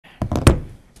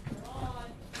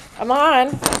Come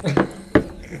on.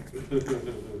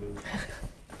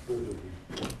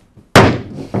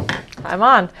 I'm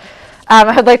on.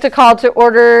 I'd like to call to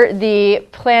order the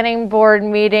planning board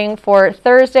meeting for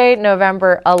Thursday,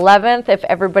 November 11th. If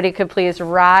everybody could please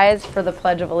rise for the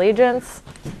Pledge of Allegiance.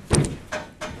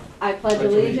 I pledge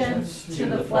allegiance to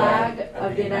the flag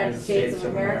of the United States of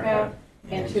America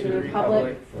and to the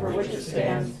republic for which it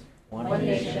stands, one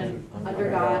nation, under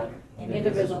God,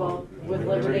 indivisible, with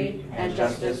liberty and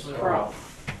justice for all.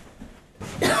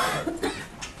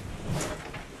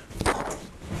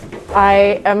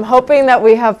 I am hoping that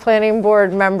we have planning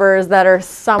board members that are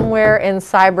somewhere in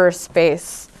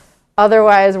cyberspace.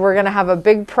 Otherwise, we're going to have a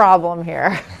big problem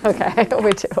here. Okay,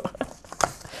 we do.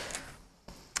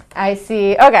 I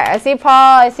see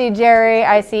Paul, I see Jerry,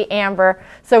 I see Amber.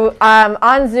 So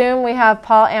on Zoom, we have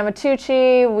Paul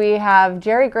Amatucci, we have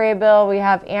Jerry Graybill, we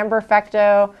have Amber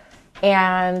Fecto,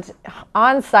 and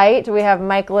on site, we have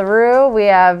Mike LaRue, we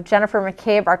have Jennifer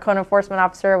McCabe, our code enforcement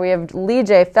officer, we have Lee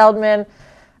J. Feldman,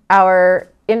 our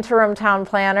interim town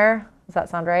planner. Does that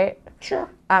sound right? Sure.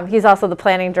 He's also the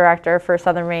planning director for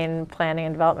Southern Maine Planning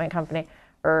and Development Company,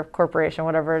 or corporation,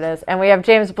 whatever it is. And we have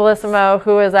James Bellissimo,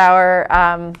 who is our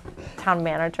town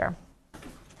manager.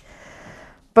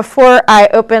 Before I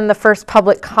open the first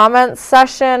public comment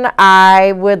session,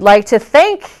 I would like to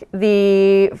thank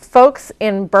the folks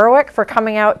in Berwick for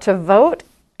coming out to vote.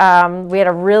 We had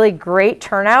a really great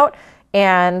turnout,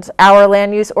 and our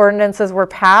land use ordinances were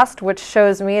passed, which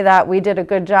shows me that we did a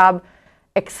good job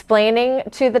explaining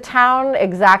to the town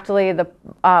exactly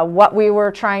what we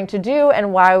were trying to do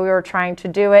and why we were trying to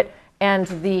do it, and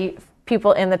the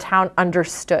people in the town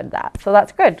understood that. So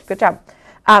that's good. Good job.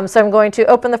 So I'm going to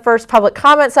open the first public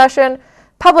comment session.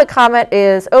 Public comment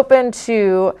is open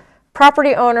to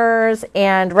property owners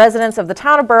and residents of the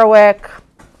town of Berwick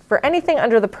for anything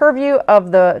under the purview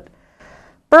of the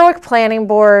Berwick Planning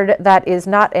Board that is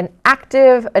not an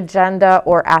active agenda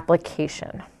or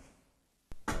application.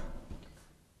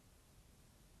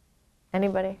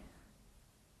 Anybody?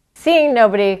 Seeing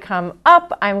nobody come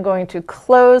up, I'm going to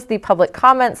close the public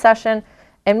comment session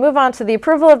and move on to the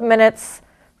approval of minutes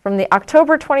from the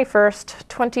October 21st,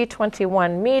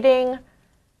 2021 meeting.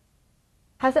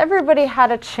 Has everybody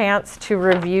had a chance to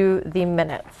review the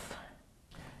minutes?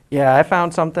 Yeah, I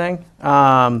found something.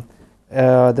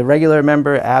 The regular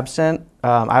member absent,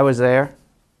 I was there.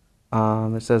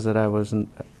 It says that I wasn't.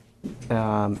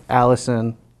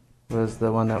 Allison was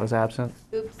the one that was absent.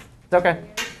 Oops. It's okay.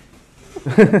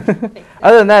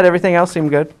 Other than that, everything else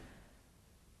seemed good.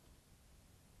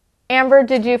 Amber,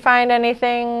 did you find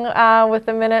anything with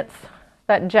the minutes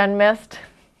that Jen missed?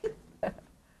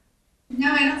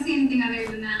 No, I don't see anything other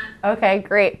than that. Okay,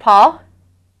 great. Paul?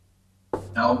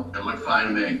 Nope, it looked fine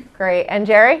to me. Great. And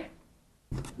Jerry?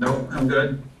 Nope, I'm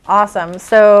good. Awesome.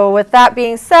 So with that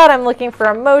being said, I'm looking for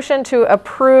a motion to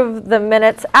approve the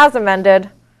minutes as amended.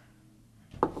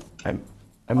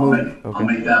 I'll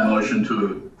make that motion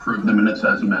to approve the minutes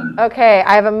as amended. Okay,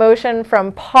 I have a motion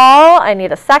from Paul. I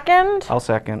need a second. I'll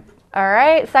second. All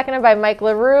right, seconded by Mike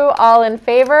LaRue. All in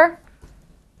favor?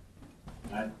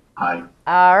 Aye.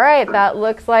 All right, that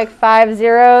looks like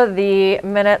 5-0. The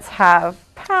minutes have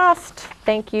passed.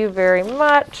 Thank you very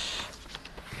much.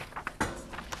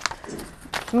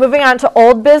 Moving on to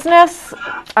old business.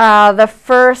 The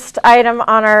first item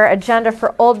on our agenda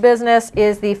for old business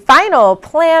is the final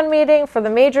plan meeting for the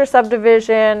major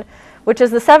subdivision, which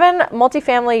is the 7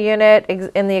 multifamily unit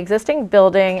in the existing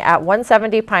building at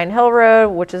 170 Pine Hill Road,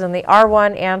 which is in the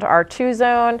R1 and R2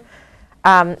 zone.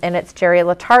 And it's Jerry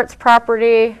Latart's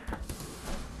property.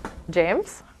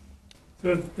 James?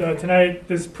 So tonight,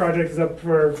 this project is up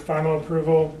for final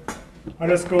approval. I'll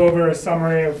just go over a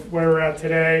summary of where we're at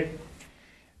today.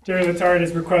 Jerry Latart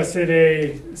has requested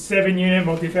a 7-unit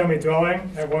multifamily dwelling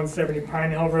at 170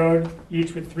 Pine Hill Road,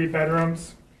 each with 3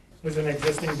 bedrooms. This is an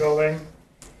existing building.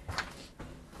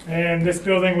 And this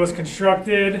building was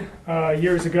constructed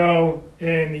years ago,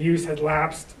 and the use had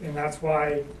lapsed, and that's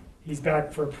why he's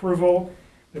back for approval.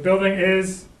 The building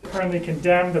is currently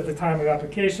condemned at the time of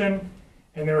application,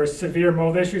 and there were severe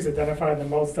mold issues identified in the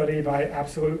mold study by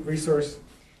Absolute Resource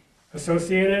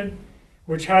Associated,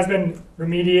 which has been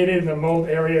remediated and the mold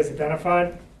area is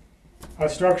identified. A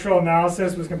structural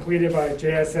analysis was completed by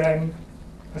JSN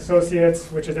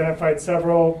Associates, which identified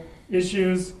several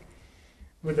issues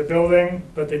with the building,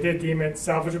 but they did deem it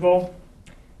salvageable.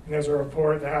 And there's a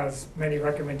report that has many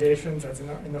recommendations that's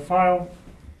in the file.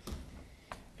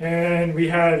 And we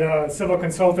had civil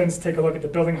consultants take a look at the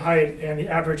building height, and the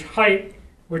average height,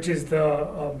 which is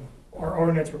our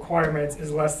ordinance requirements,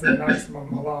 is less than the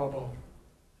maximum allowable.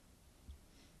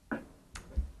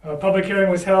 A public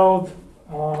hearing was held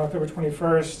on October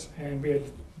 21st, and we had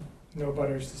no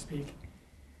butters to speak.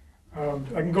 I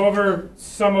can go over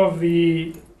some of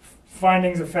the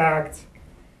findings of fact.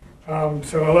 So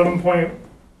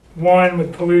 11.1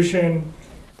 with pollution,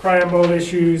 prior mold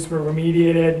issues were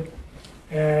remediated,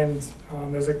 and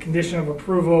there's a condition of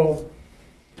approval.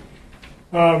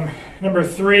 Number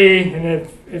 3, and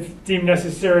if deemed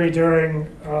necessary during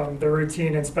the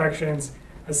routine inspections,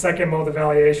 a second mold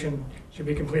evaluation should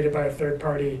be completed by a third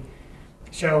party,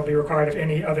 shall be required if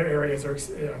any other areas are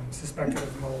suspected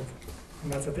of mold,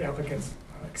 and that's at the applicant's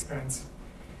expense.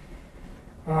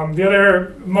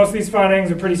 Most of these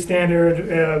findings are pretty standard.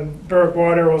 Berwick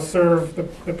Water will serve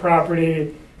the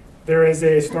property. There is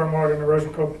a stormwater and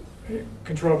erosion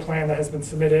control plan that has been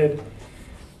submitted.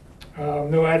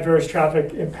 No adverse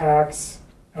traffic impacts.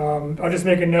 I'll just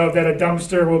make a note that a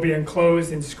dumpster will be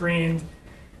enclosed and screened.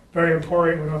 Very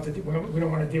important. We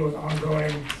don't want to deal with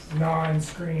ongoing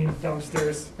non-screened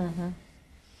dumpsters.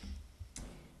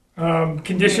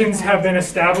 Conditions have been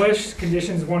established,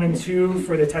 conditions 1 and 2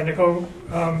 for the technical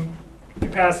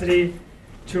capacity,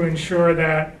 to ensure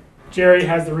that Jerry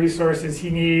has the resources he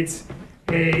needs.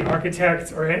 A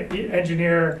architect or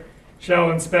engineer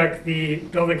shall inspect the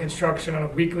building construction on a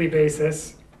weekly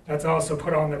basis. That's also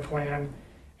put on their plan,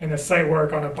 and the site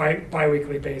work on a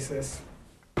bi-weekly basis.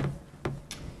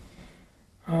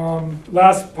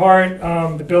 Last part,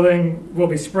 the building will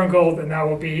be sprinkled, and that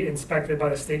will be inspected by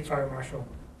the state fire marshal.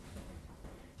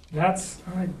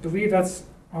 I believe that's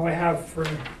all I have for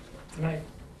tonight.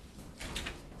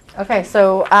 Okay,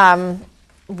 so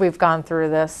we've gone through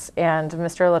this, and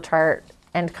Mr. Letarte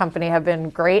and company have been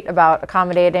great about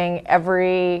accommodating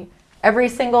every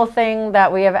single thing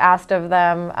that we have asked of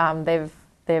them.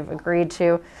 They've agreed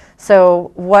to.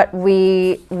 So what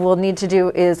we will need to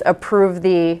do is approve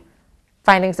the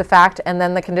findings of fact, and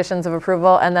then the conditions of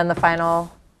approval, and then the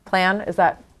final plan. Is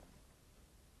that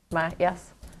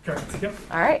yes? Correct. Yep.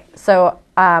 All right. So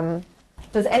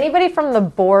does anybody from the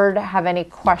board have any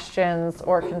questions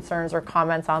or concerns or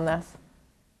comments on this?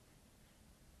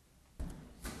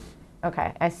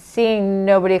 Okay. I see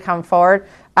nobody come forward.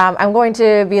 I'm going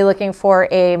to be looking for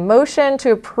a motion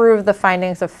to approve the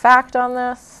findings of fact on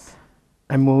this.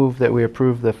 I move that we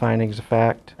approve the findings of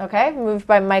fact. Okay. Moved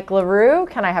by Mike LaRue.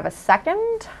 Can I have a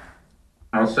second?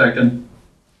 I'll second.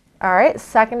 All right.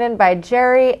 Seconded by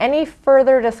Jerry. Any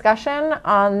further discussion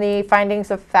on the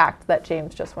findings of fact that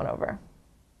James just went over?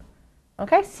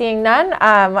 Okay. Seeing none,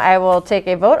 I will take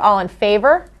a vote. All in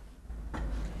favor?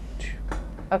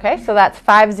 Okay. So that's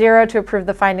 5-0 to approve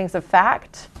the findings of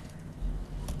fact.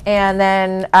 And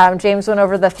then James went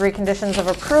over the 3 conditions of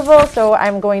approval. So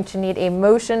I'm going to need a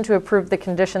motion to approve the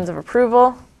conditions of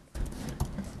approval.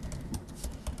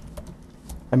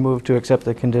 I move to accept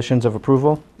the conditions of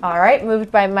approval. All right,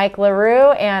 moved by Mike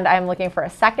LaRue, and I'm looking for a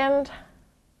second.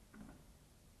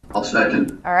 I'll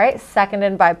second. All right,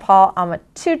 seconded by Paul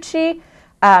Amatucci.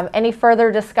 Any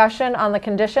further discussion on the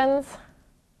conditions?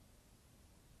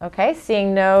 Okay,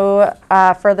 seeing no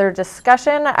further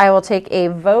discussion, I will take a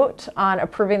vote on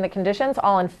approving the conditions.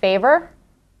 All in favor?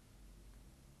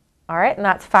 All right, and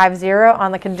that's 5-0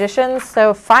 on the conditions.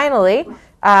 So finally,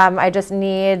 I just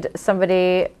need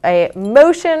a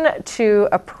motion to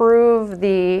approve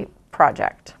the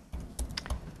project.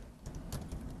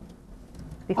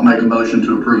 I'll make a motion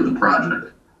to approve the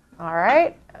project. All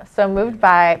right, so moved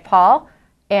by Paul,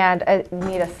 and I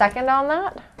need a second on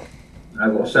that. I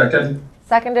will second.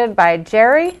 Seconded by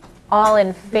Jerry. All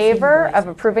in favor of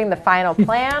approving the final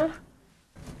plan?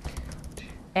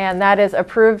 And that is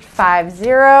approved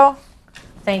 5-0.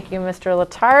 Thank you, Mr.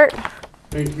 Letarte.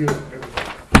 Thank you.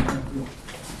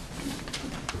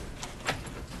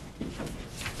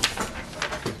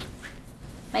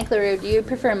 Mike LaRue, do you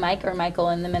prefer Mike or Michael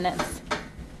in the minutes?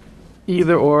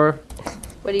 Either or.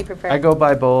 What do you prefer? I go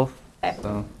by both. Okay.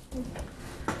 So.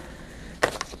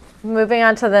 Moving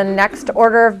on to the next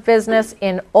order of business.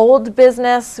 In old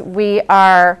business, we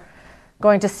are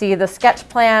going to see the sketch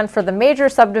plan for the major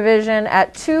subdivision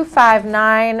at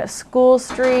 259 School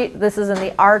Street. This is in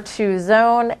the R2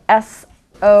 zone.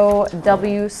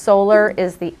 SOW Solar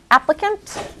is the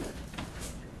applicant.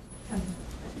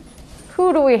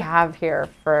 Who do we have here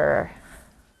for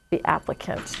the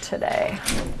applicant today?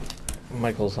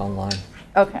 Michael's online.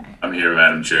 Okay. I'm here,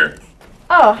 Madam Chair.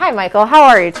 Oh, hi, Michael. How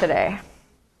are you today?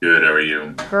 Good, how are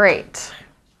you? Great.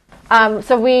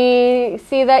 So we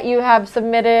see that you have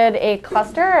submitted a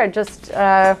cluster.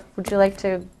 Would you like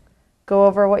to go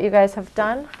over what you guys have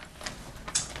done?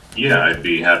 Yeah, I'd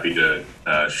be happy to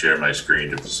share my screen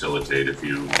to facilitate if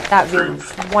you That'd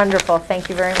approve. be wonderful. Thank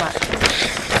you very much.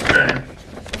 Okay.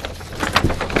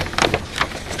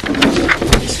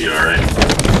 You Tracy all right?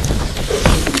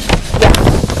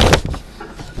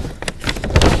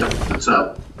 What's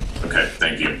up? Okay,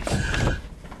 thank you.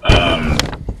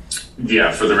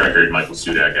 Yeah, for the record, Michael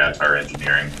Sudak, Avatar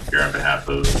Engineering, here on behalf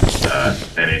of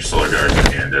NH Solar Garden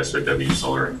and SOW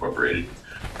Solar Incorporated.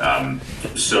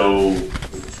 So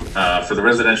for the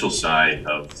residential side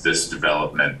of this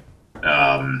development,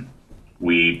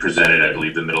 we presented, I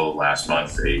believe, the middle of last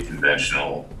month, a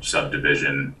conventional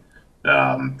subdivision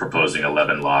proposing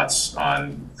 11 lots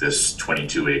on this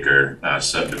 22-acre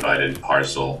subdivided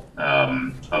parcel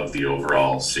of the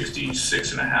overall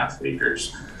 66.5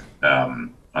 acres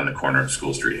on the corner of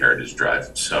School Street Heritage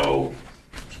Drive. So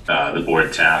the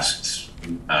board tasked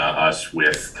us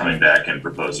with coming back and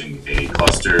proposing a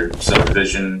cluster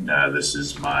subdivision. This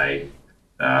is my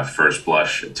first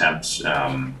blush attempt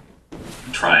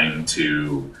trying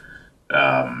to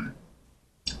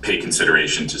pay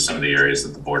consideration to some of the areas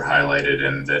that the board highlighted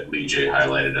and that Lee J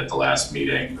highlighted at the last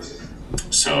meeting.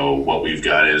 So what we've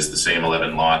got is the same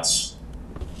 11 lots.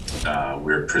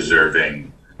 We're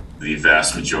preserving the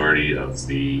vast majority of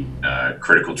the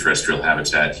critical terrestrial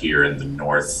habitat here in the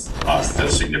north off the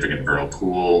significant vernal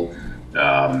pool.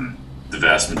 The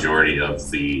vast majority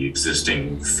of the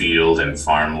existing field and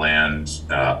farmland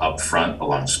up front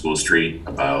along School Street,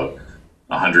 about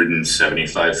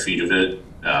 175 feet of it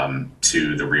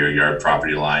to the rear yard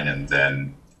property line, and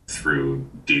then through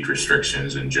deed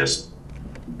restrictions and just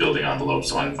building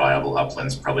envelopes on viable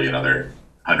uplands, probably another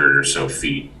 100 or so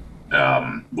feet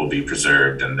will be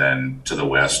preserved. And then to the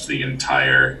west, the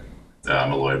entire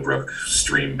Malloy Brook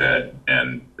stream bed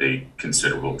and a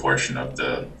considerable portion of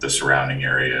the surrounding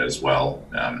area as well,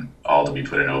 all to be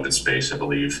put in open space. I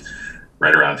believe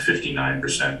right around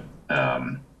 59%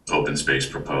 open space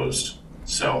proposed.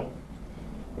 So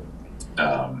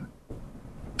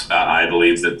I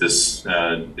believe that this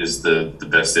is the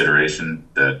best iteration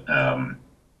that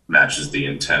matches the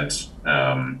intent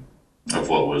of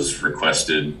what was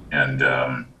requested. And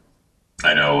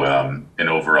I know an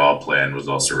overall plan was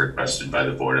also requested by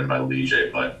the board and by Lee J,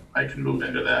 but I can move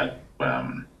into that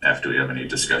after we have any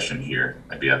discussion here.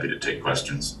 I'd be happy to take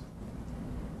questions.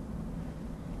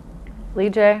 Lee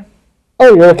J,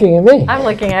 Oh, you're looking at me. I'm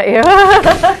looking at you.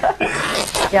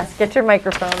 Yes, get your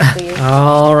microphone, please.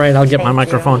 All right, I'll get my Thank you.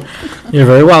 microphone. You're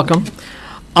very welcome.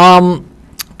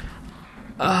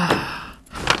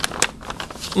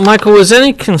 Michael, was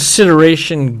any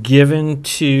consideration given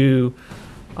to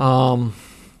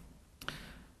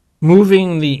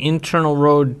moving the internal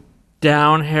road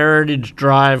down Heritage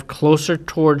Drive closer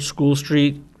towards School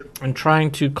Street and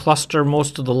trying to cluster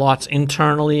most of the lots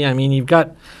internally? I mean, you've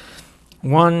got 6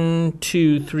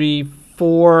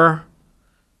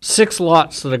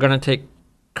 lots that are going to take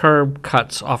curb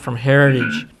cuts off from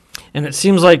Heritage. And it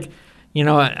seems like, you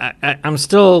know, I'm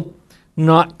still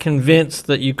not convinced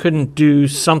that you couldn't do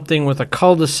something with a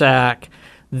cul-de-sac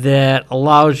that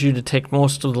allows you to take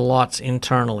most of the lots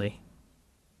internally.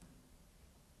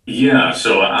 Yeah,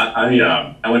 so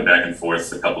I went back and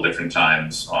forth a couple different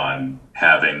times on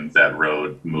having that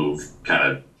road move kind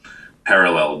of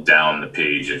parallel down the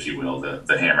page, if you will, the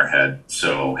hammerhead.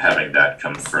 So having that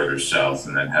come further south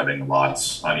and then having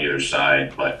lots on either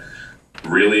side. But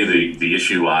really the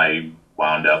issue I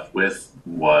wound up with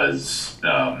was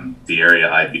the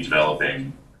area I'd be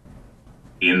developing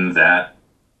in that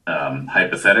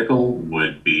hypothetical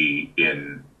would be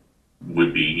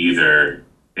either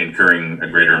incurring a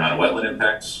greater amount of wetland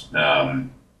impacts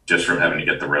just from having to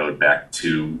get the road back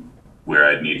to where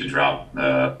I'd need to drop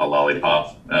a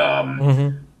lollipop.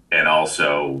 And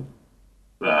also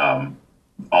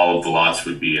all of the lots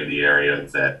would be in the area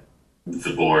that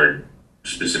the board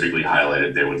specifically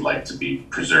highlighted they would like to be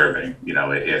preserving. You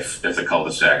know, if the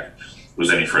cul-de-sac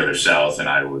was any further south and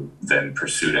I would then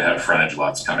pursue to have frontage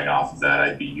lots coming off of that,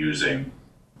 I'd be using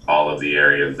all of the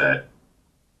area that,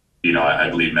 you know, I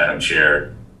believe Madam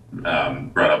Chair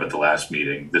brought up at the last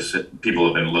meeting. People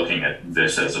have been looking at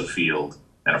this as a field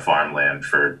and a farmland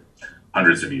for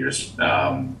hundreds of years.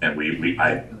 And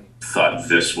I thought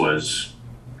this was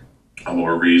a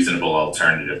more reasonable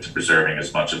alternative to preserving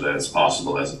as much of that as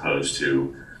possible, as opposed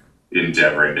to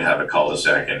endeavoring to have a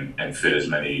cul-de-sac and fit as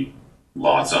many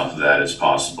lots off of that as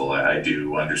possible. I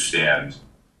do understand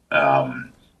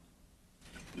the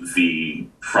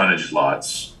frontage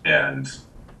lots and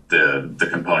the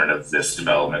component of this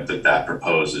development that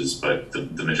proposes, but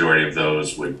the majority of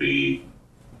those would be,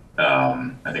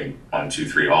 I think 1, 2,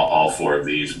 3, all 4 of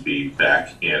these would be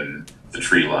back in the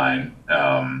tree line.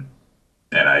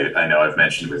 And I know I've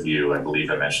mentioned with you, I believe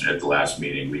I mentioned it at the last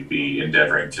meeting, we'd be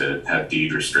endeavoring to have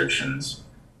deed restrictions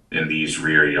in these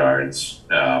rear yards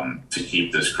to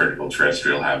keep this critical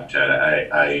terrestrial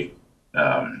habitat.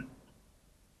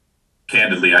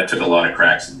 Candidly, I took a lot of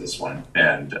cracks in this one,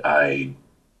 and I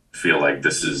feel like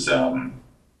this is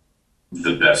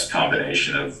the best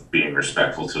combination of being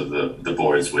respectful to the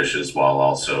board's wishes while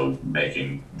also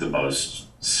making the most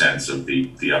sense of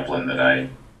the upland that I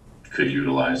could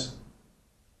utilize.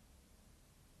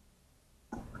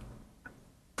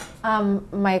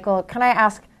 Michael, can I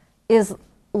ask, is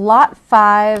Lot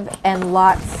 5 and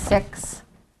Lot 6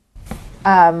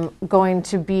 going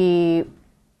to be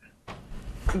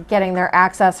getting their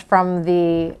access from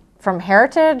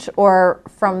Heritage or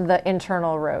from the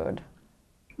internal road?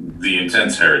 The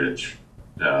intense heritage.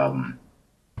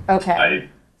 Okay.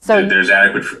 So there's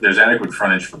adequate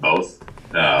frontage for both,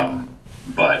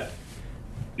 but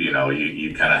you know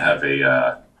you kind of have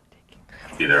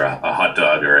either a hot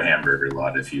dog or a hamburger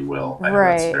lot, if you will. I know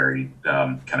that's Right. very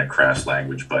kind of crass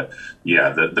language, but yeah,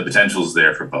 the potential's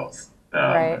there for both.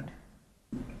 right.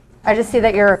 I just see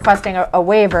that you're requesting a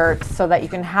waiver so that you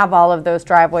can have all of those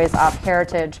driveways off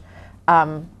Heritage.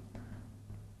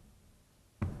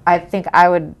 I think I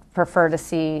would prefer to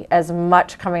see as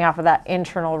much coming off of that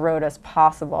internal road as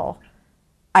possible.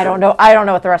 I don't know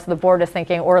what the rest of the board is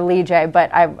thinking, or Lee J,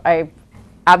 but I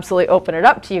absolutely open it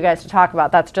up to you guys to talk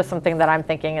about. That's just something that I'm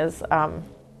thinking is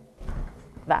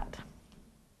that.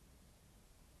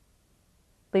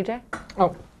 Lee J?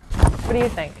 Oh, What do you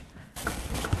think?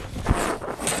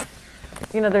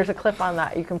 You know, there's a clip on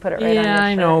that. You can put it right on your yeah, I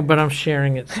shirt. know, but I'm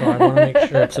sharing it, so I want to make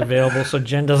sure it's available so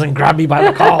Jen doesn't grab me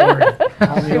by the collar and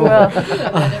call me You over. will.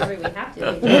 Whatever we have to do.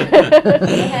 Go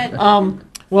ahead.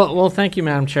 Well, thank you,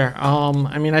 Madam Chair.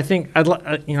 I mean, I think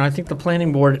I think the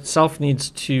planning board itself needs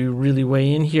to really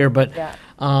weigh in here, but Yeah.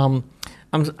 I'm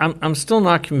still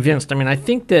not convinced. I mean, I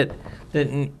think that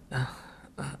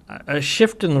a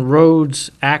shift in the road's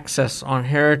access on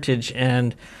Heritage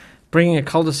and bringing a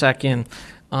cul-de-sac in,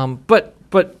 but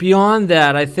beyond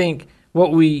that, I think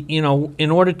what we, in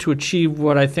order to achieve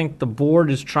what I think the board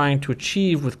is trying to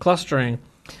achieve with clustering,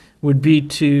 would be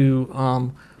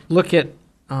to look at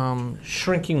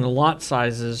shrinking the lot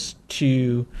sizes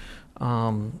to,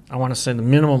 I want to say the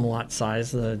minimum lot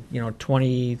size,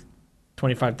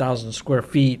 25,000 square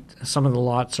feet. Some of the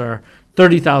lots are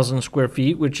 30,000 square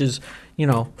feet, which is,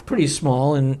 pretty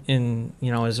small in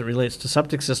as it relates to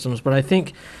septic systems. But I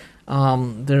think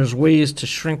there's ways to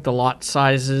shrink the lot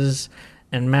sizes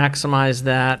and maximize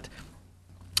that.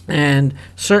 And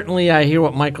certainly I hear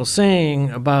what Michael's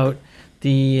saying about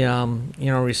the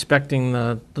respecting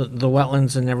the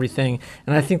wetlands and everything,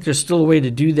 and I think there's still a way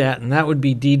to do that, and that would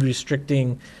be deed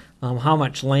restricting how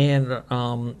much land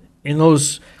in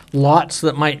those lots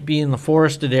that might be in the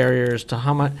forested areas to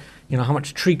how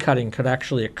much tree cutting could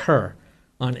actually occur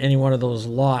on any one of those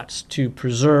lots to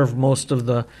preserve most of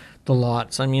the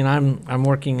lots. I mean, I'm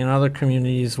working in other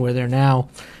communities where they're now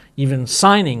even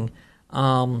signing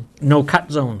no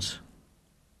cut zones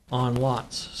on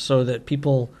lots so that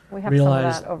people We have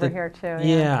realize some of that over here too.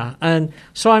 yeah, and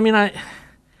so I mean, I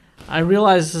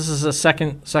realize this is a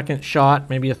second shot,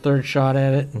 maybe a third shot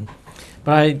at it,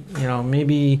 but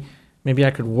maybe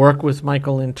I could work with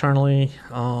Michael internally,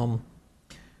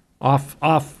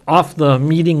 off the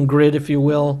meeting grid, if you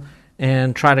will,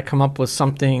 and try to come up with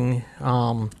something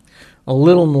a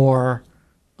little more.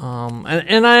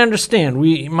 And I understand.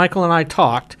 Michael and I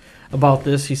talked about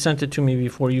this. He sent it to me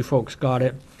before you folks got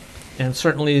it. And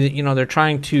certainly, they're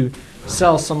trying to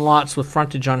sell some lots with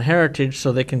frontage on Heritage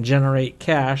so they can generate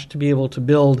cash to be able to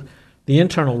build the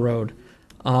internal road.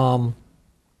 But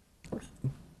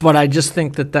I just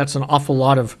think that that's an awful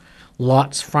lot of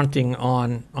lots fronting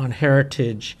on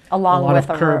Heritage. Along a lot with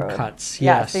of a curb road. cuts.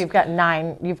 Yeah, Yes. so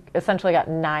you've essentially got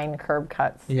 9 curb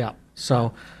cuts. Yeah.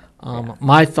 So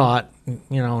my thought,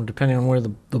 depending on where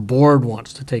the board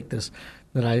wants to take this,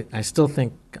 that I still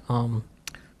think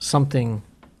something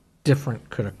different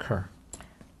could occur.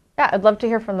 Yeah, I'd love to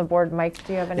hear from the board. Mike,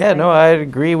 do you have anything? Yeah, no, I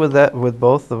agree with that, with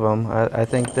both of them. I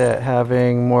think that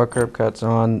having more curb cuts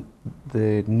on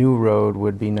the new road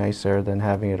would be nicer than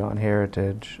having it on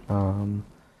Heritage.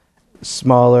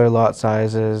 Smaller lot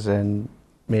sizes and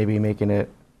maybe making it,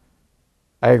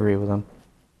 I agree with them.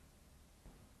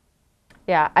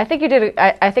 Yeah, I think you did.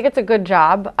 I think it's a good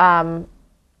job.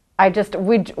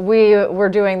 We're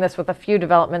doing this with a few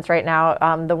developments right now.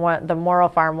 The Morrill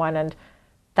Farm one, and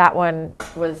that one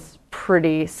was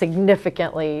pretty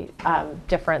significantly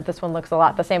different. This one looks a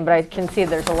lot the same, but I can see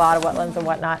there's a lot of wetlands and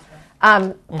whatnot.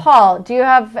 Paul, do you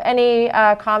have any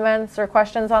comments or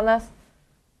questions on this?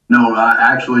 No,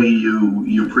 actually,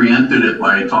 you preempted it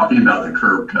by talking about the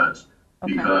curb cuts.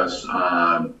 because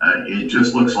it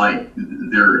just looks like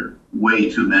there are way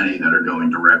too many that are going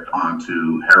direct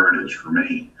onto Heritage for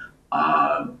me.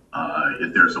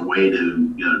 If there's a way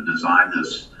to design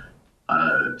this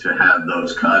to have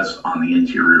those cuts on the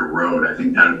interior road, I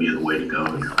think that would be the way to go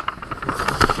here.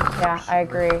 Yeah, I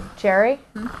agree. Jerry?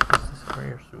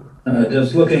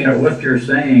 Just looking at what you're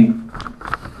saying,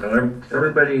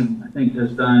 everybody, I think,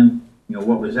 has done,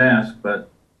 what was asked, but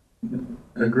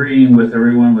agreeing with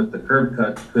everyone with the curb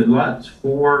cuts, could lots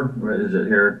 4, what is it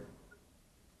here,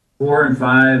 4 and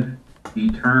 5 be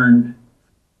turned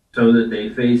so that they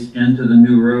face into the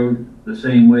new road the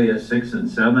same way as 6 and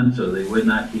 7, so they would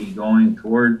not be going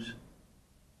towards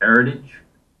Heritage?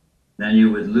 Then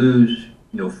you would lose,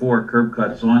 4 curb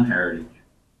cuts on Heritage.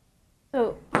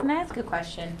 So, can I ask a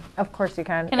question? Of course you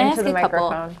can. Can I Into ask the a couple?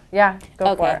 microphone. Yeah,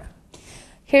 go for it.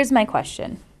 Here's my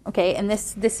question. Okay, and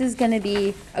this is going to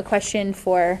be a question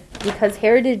for, because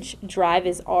Heritage Drive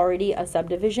is already a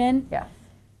subdivision. Yeah.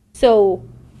 So,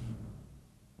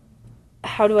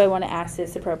 how do I want to ask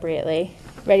this appropriately?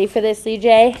 Ready for this, Lee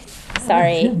J?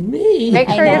 Sorry. Make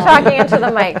I sure you're know. talking into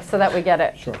the mic so that we get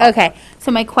it. Sure. Okay, so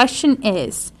my question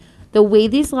is, the way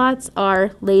these lots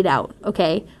are laid out,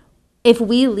 okay, if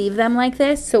we leave them like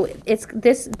this, so it's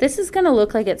this is going to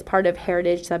look like it's part of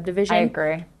Heritage subdivision. I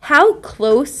agree. How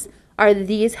close are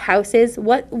these houses?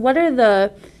 What are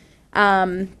the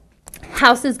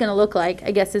houses going to look like,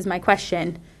 I guess is my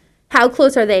question. How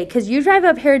close are they? Because you drive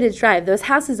up Heritage Drive, those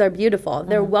houses are beautiful.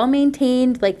 They're well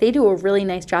maintained, like they do a really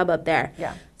nice job up there.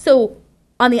 Yeah. So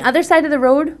on the other side of the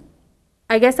road,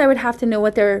 I guess I would have to know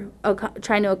what they're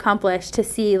trying to accomplish to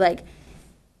see, like,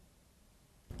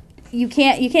 you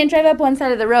can't drive up one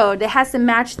side of the road. It has to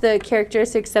match the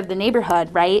characteristics of the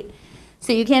neighborhood, right?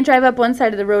 So you can't drive up one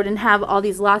side of the road and have all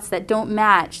these lots that don't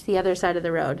match the other side of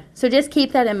the road. So just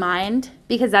keep that in mind,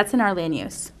 because that's in our land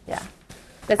use. Yeah.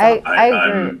 That's all. I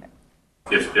agree.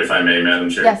 If I may, Madam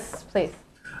Chair. Yes, please.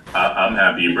 I'm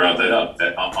happy you brought that up.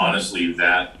 That honestly,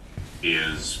 that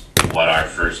is what our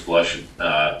first blush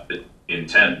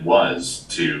intent was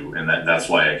to, and that's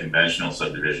why a conventional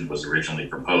subdivision was originally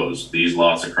proposed. These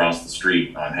lots across the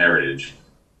street on Heritage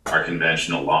are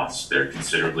conventional lots. They're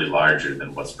considerably larger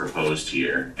than what's proposed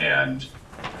here, and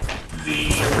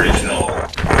the original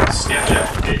sketch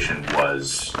application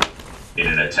was in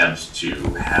an attempt to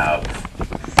have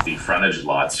the frontage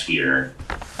lots here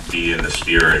be in the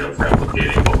spirit of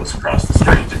replicating what was across the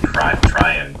street, to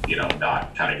try and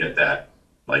not kind of get that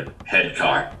like head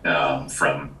cock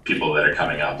from people that are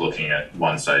coming up, looking at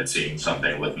one side, seeing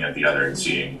something, looking at the other and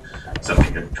seeing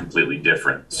something completely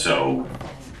different. So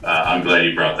I'm glad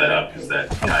you brought that up, because that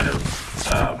kind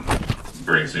of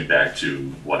brings me back to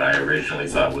what I originally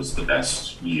thought was the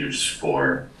best use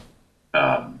for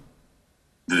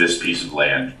this piece of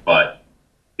land. But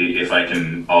if I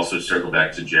can also circle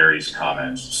back to Jerry's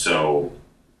comments. So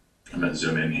I'm going to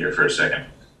zoom in here for a second,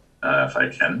 if I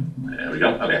can. There we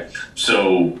go. Okay.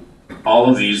 So all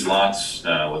of these lots,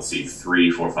 let's see, 3,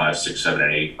 4, 5, 6, 7,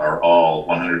 and 8 are all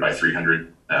 100 by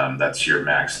 300. That's your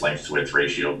max length to width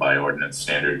ratio by ordinance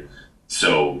standard.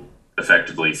 So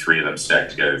effectively 3 of them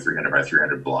stacked together, 300 by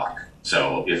 300 block.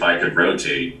 So if I could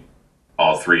rotate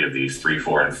all 3 of these, 3,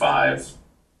 4, and 5,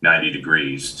 90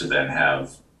 degrees, to then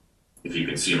have, if you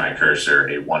can see my cursor,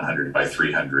 a 100 by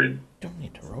 300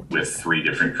 with 3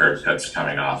 different curb cuts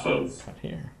coming off of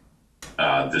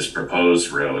this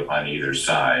proposed road on either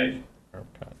side.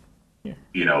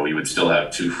 We would still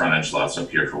have 2 frontage lots up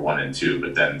here for 1 and 2,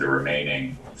 but then the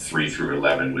remaining 3 through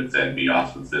 11 would then be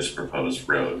off of this proposed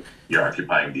road. You're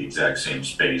occupying the exact same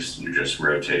space. You're just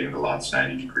rotating the lots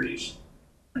 90 degrees.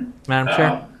 Madam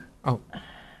Chair?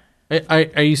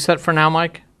 Are you set for now,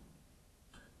 Mike?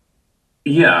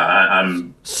 Yeah,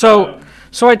 I'm. So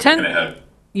I tend, gonna have-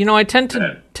 I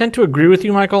tend to agree with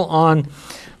you, Michael,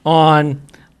 on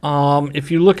if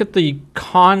you look at the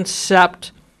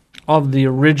concept of the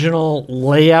original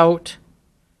layout,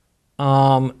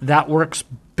 that works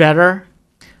better.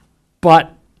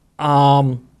 But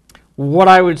what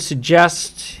I would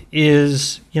suggest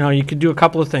is, you could do a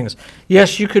couple of things.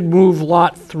 Yes, you could move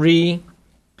Lot 3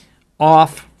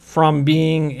 off from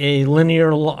being a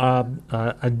linear,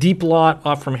 a deep lot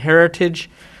off from Heritage,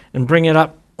 and bring it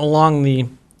up along the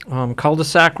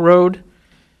cul-de-sac road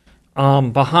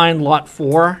behind Lot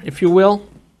 4, if you will.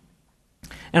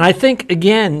 And I think,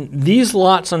 again, these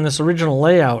lots on this original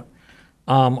layout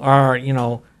are,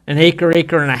 an acre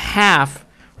and a half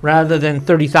rather than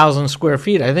 30,000 square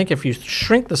feet. I think if you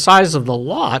shrink the size of the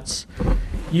lots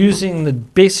using the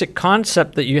basic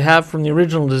concept that you have from the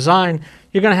original design,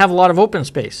 you're going to have a lot of open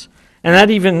space. And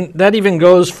that even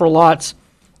goes for lots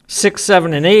 6,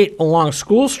 7, and 8 along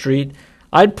School Street,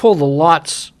 I'd pull the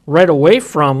lots right away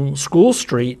from School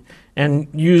Street and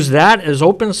use that as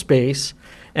open space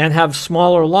and have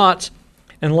smaller lots.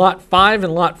 And Lot 5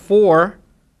 and Lot 4,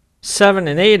 7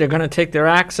 and 8 are going to take their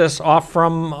access off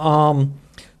from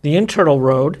the internal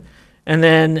road. And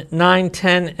then 9,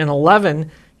 10, and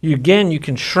 11, you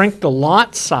can shrink the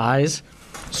lot size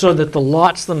so that the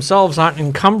lots themselves aren't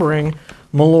encumbering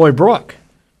Malloy Brook.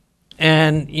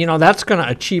 And, that's going to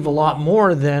achieve a lot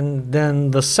more than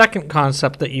the second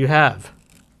concept that you have.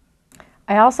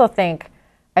 I also think,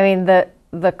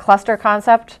 the cluster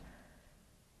concept,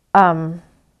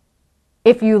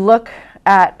 if you look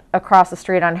at across the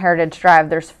street on Heritage Drive,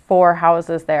 there's 4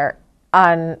 houses there.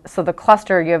 So the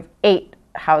cluster, you have 8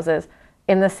 houses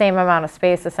in the same amount of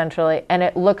space, essentially. And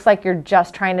it looks like you're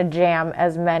just trying to jam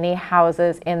as many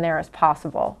houses in there as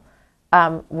possible,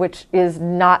 which is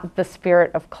not the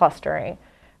spirit of clustering.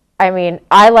 I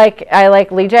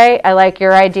like Lee J. I like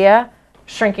your idea,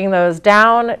 shrinking those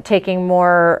down, taking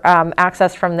more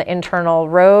access from the internal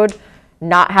road,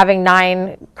 not having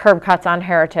 9 curb cuts on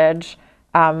Heritage,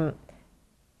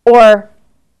 or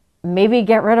maybe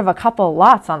get rid of a couple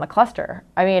lots on the cluster.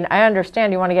 I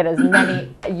understand you want to get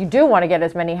you do want to get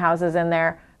as many houses in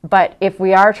there, but if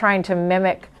we are trying to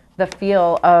mimic the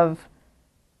feel of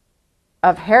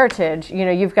Heritage,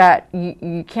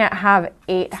 you can't have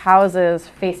 8 houses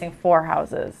facing 4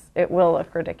 houses. It will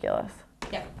look ridiculous.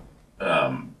 Yeah.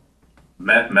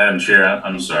 Madam Chair,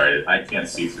 I'm sorry, I can't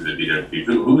see through the DWP.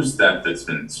 Who's that's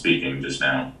been speaking just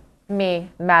now? Me,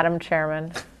 Madam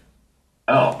Chairman.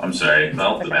 Oh, I'm sorry.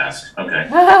 Well, the mask. Okay.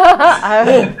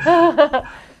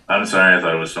 I'm sorry. I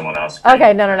thought it was someone else.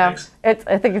 Okay, no. Thanks.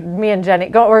 I think it's me and Jenny.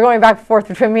 We're going back and forth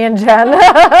between me and Jen.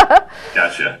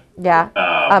 Gotcha. Yeah.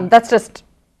 That's just,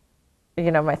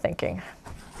 my thinking.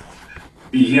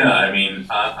 Yeah,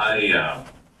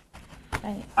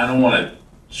 I don't want to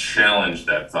challenge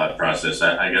that thought process.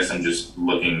 I guess I'm just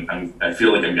looking. I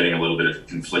feel like I'm getting a little bit of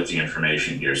conflicting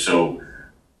information here. So,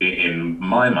 in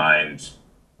my mind,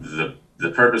 the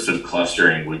purpose of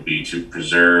clustering would be to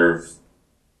preserve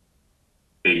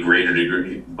a greater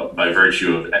degree, by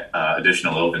virtue of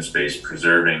additional open space,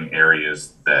 preserving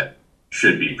areas that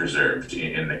should be preserved.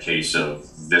 In the case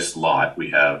of this lot,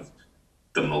 we have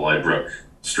the Malloy Brook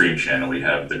stream channel, we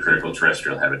have the critical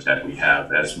terrestrial habitat, we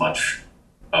have as much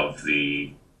of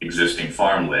the existing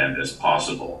farmland as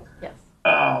possible. Yes.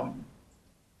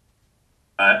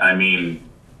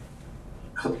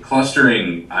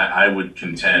 Clustering, I would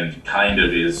contend, kind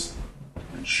of is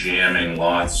jamming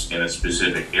lots in a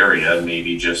specific area,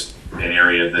 maybe just an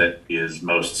area that is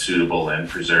most suitable and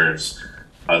preserves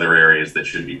other areas that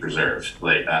should be preserved.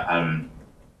 Like I'm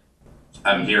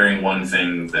hearing one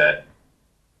thing that.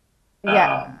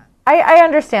 Yeah, I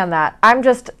understand that. I'm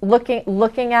just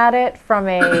looking at it from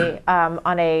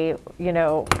on a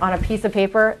piece of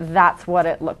paper. That's what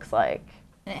it looks like.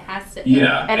 And it has to.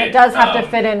 Yeah. And it does have to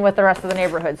fit in with the rest of the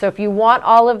neighborhood. So if you want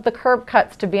all of the curb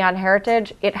cuts to be on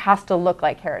Heritage, it has to look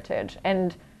like Heritage.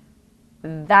 And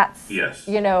that's, yes.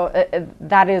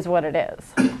 That is what it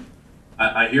is.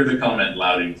 I hear the comment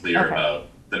loud and clear Okay. about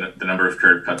the number of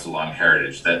curb cuts along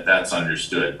Heritage. That's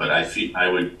understood. But I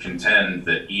would contend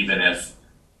that even if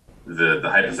the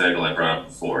hypothetical I brought up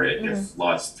before, if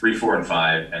lots 3, 4, and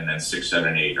 5, and then 6, 7,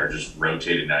 and 8 are just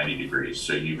rotated 90 degrees,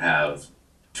 so you have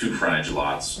 2 frontage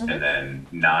lots and then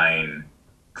 9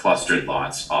 clustered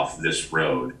lots off this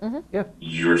road,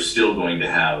 you're still going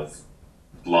to have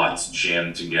lots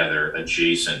jammed together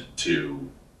adjacent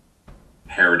to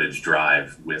Heritage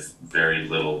Drive with very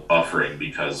little buffering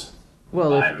because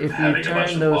Well, I'm if you having a bunch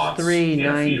turn of those lots 3 in a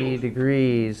 90 field.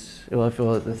 degrees,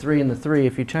 the 3 and the 3,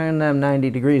 if you turn them 90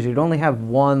 degrees, you'd only have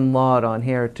one lot on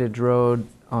Heritage Road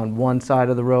on one side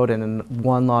of the road and then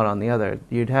one lot on the other.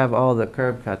 You'd have all the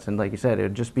curb cuts, and like you said, it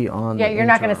would just be on Yeah, the you're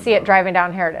not going to interim see it road. driving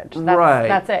down Heritage. That's, Right.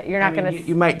 That's it. You're not I mean, going to.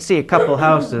 you might see a couple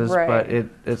houses, Right. but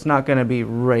it's not going to be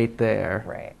right there.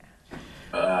 Right.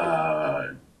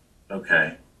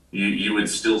 Okay. You would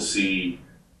still see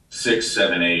 6,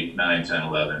 7, 8, 9, 10,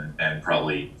 11, and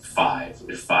probably 5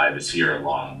 if 5 is here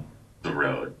along the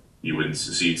road. You wouldn't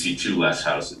see, you'd see 2 less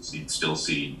houses. You'd still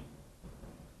see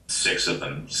 6 of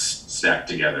them stacked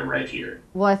together right here.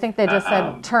 Well, I think they just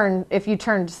said if you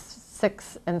turned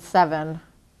 6 and 7.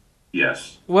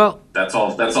 Yes. Well, That's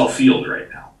all field right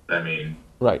now. I mean,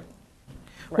 Right.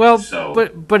 well, So-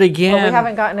 but again, Well, we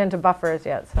haven't gotten into buffers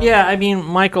yet. So. yeah, I mean,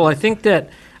 Michael, I think that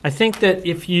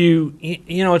if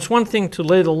it's one thing to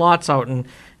lay the lots out, and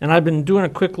I've been doing a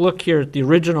quick look here at the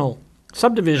original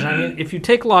subdivision. I mean, if you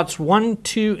take lots 1,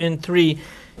 2, and 3,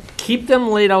 keep them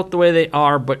laid out the way they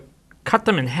are, but cut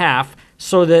them in half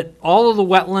so that all of the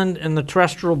wetland and the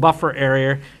terrestrial buffer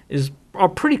area is or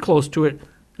pretty close to it,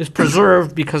 is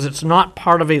preserved because it's not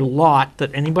part of a lot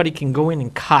that anybody can go in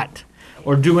and cut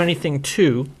or do anything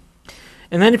to.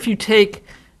 And then if you take,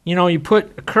 you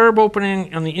put a curb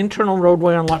opening on the internal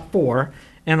roadway on lot 4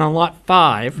 and on lot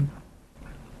 5,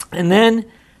 and then,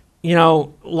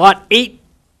 lot 8,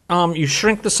 you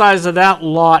shrink the size of that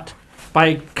lot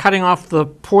by cutting off the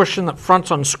portion that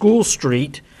fronts on School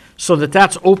Street so that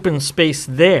that's open space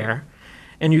there.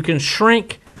 And you can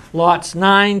shrink lots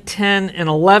 9, 10, and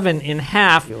 11 in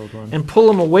half and pull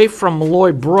them away from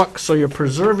Malloy Brook, so you're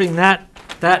preserving that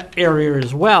area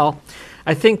as well.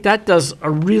 I think that does a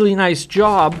really nice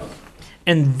job.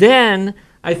 And then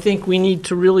I think we need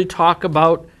to really talk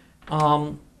about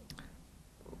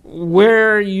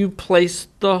where you place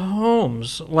the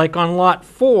homes. Like on lot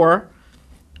 4,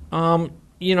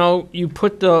 you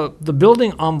put the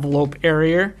building envelope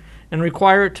area and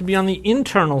require it to be on the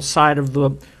internal side of the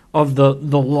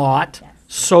lot,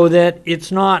 so that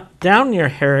it's not down near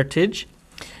Heritage.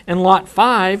 And lot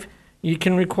 5, you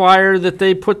can require that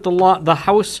they put the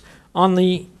house on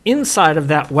the inside of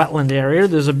that wetland area.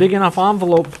 There's a big enough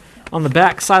envelope on the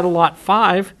back side of lot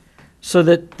 5 so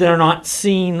that they're not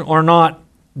seen or not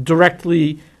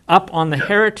directly up on the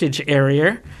Heritage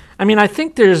area. I mean, I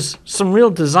think there's some real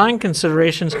design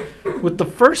considerations with the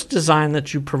first design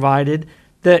that you provided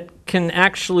that can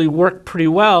actually work pretty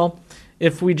well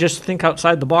if we just think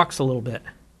outside the box a little bit.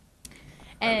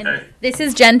 And Okay. this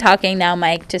is Jen talking now,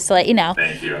 Mike, just to let you know.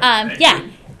 Thank you. Yeah,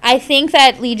 I think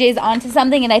that Lee J's onto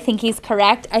something, and I think he's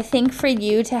correct. I think for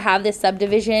you to have this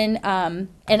subdivision, and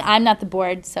I'm not the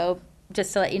board, so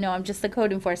just to let you know, I'm just the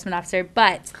code enforcement officer,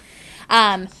 but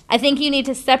I think you need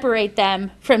to separate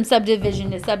them from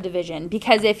subdivision to subdivision,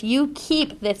 because if you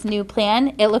keep this new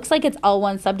plan, it looks like it's all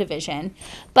one subdivision.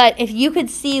 But if you could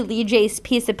see Lee J's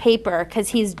piece of paper, because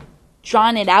he's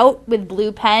drawn it out with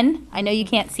blue pen, I know you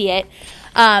can't see it,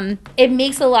 it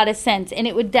makes a lot of sense, and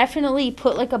it would definitely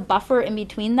put like a buffer in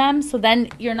between them, so then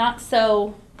you're not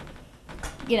so,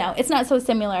 it's not so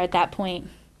similar at that point.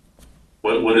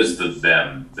 What is the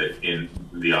them that in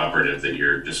the operative that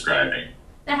you're describing?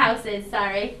 The houses,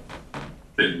 sorry.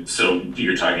 So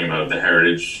you're talking about the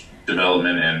Heritage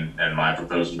development and my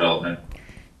proposed development?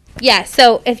 Yeah,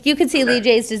 so if you could see Okay. Lee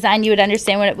J's design, you would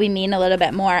understand what we mean a little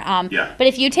bit more. Yeah. But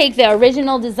if you take the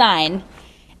original design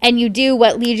and you do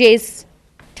what Lee J's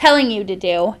telling you to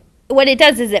do, what it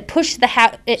does is it pushes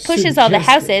all the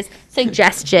houses,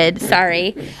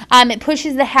 sorry. It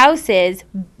pushes the houses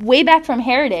way back from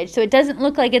Heritage, so it doesn't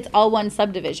look like it's all one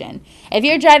subdivision. If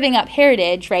you're driving up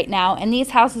Heritage right now and these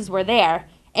houses were there,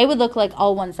 it would look like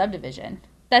all one subdivision.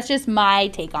 That's just my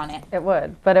take on it. It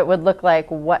would, but it would look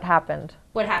like what happened.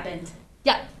 What happened?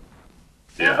 Yeah.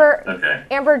 Yeah, Amber- okay.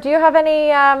 Amber, do you have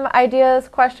any ideas,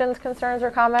 questions, concerns,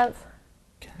 or comments?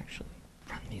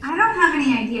 I don't have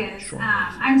any ideas.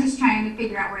 I'm just trying to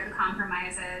figure out where the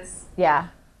compromise is. Yeah.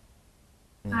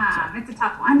 It's a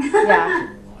tough one.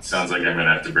 Yeah. Sounds like I'm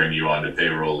gonna have to bring you on to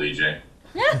payroll, EJ.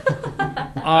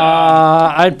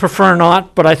 I'd prefer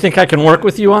not, but I think I can work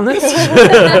with you on this.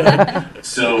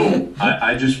 So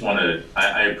I just want to,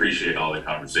 I appreciate all the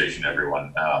conversation,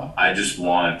 everyone. I just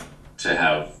want to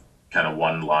have kind of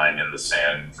one line in the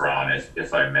sand drawn,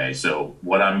 if I may. So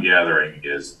what I'm gathering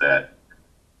is that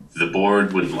the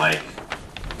board would like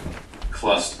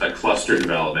a cluster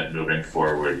development moving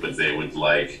forward, but they would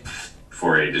like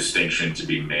for a distinction to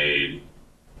be made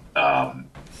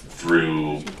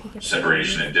through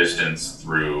separation and distance,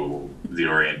 through the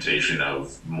orientation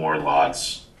of more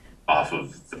lots off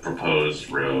of the proposed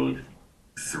road,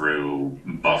 through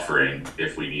buffering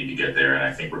if we need to get there, and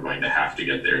I think we're going to have to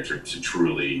get there to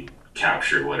truly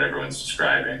capture what everyone's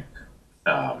describing,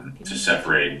 to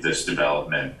separate this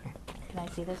development Can I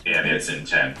see this? and its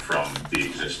intent from the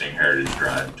existing Heritage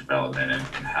Drive development and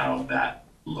how that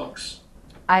looks.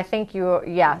 I think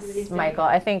yes, Michael.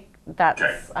 I think that's.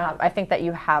 Okay. I think that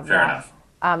you have Fair that.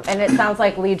 enough. And it sounds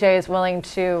like Lee J is willing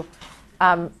to,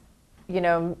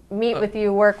 meet with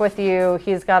you, work with you.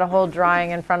 He's got a whole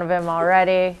drawing in front of him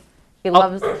already. He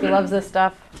loves this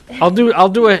stuff. I'll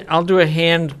do a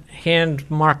hand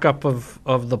markup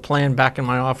of the plan back in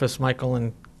my office, Michael,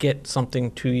 and get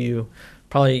something to you.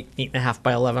 Probably 8.5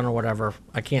 by 11 or whatever.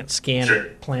 I can't scan Sure.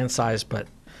 plan size, but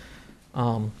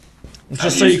I'm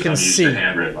just so you used- can I'm used see. to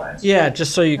handwritten lines. Yeah,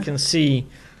 just so you can see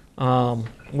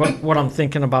what I'm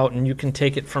thinking about, and you can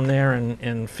take it from there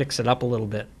and fix it up a little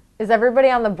bit. Is everybody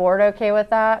on the board okay with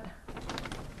that?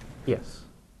 Yes.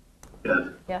 Yeah.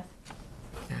 Yes.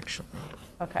 Actually,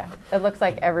 Okay. It looks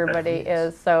like everybody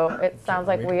is. So it sounds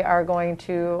like we are going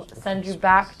to send you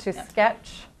back to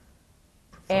sketch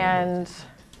and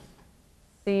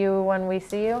see you when we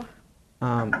see you.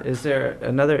 Is there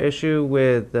another issue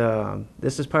with,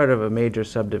 this is part of a major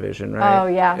subdivision, right? Oh,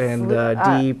 yes. And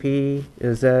DEP,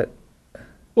 is that,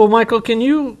 Well, Michael, can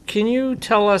you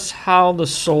tell us how the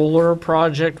solar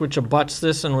project, which abuts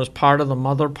this and was part of the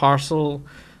mother parcel,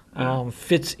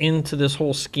 fits into this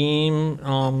whole scheme,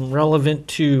 relevant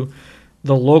to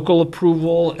the local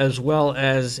approval as well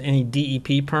as any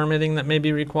DEP permitting that may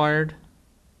be required?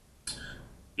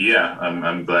 Yeah,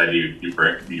 I'm glad you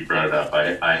brought it up.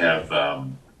 I have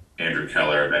Andrew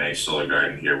Keller of NH Solar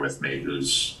Garden here with me,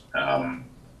 who's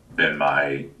been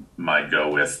my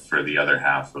go with for the other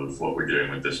half of what we're doing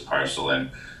with this parcel.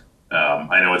 And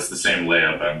I know it's the same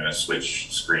layout, but I'm going to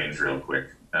switch screens real quick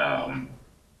and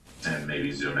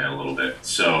maybe zoom in a little bit.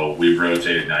 So we've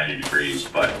rotated 90 degrees,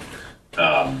 but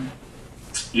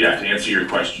yeah, to answer your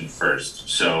question first.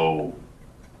 So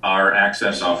our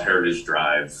access off Heritage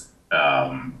Drive,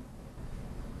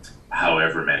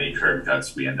 however many curb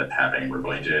cuts we end up having, we're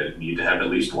going to need to have at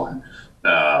least one,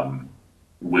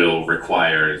 will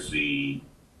require the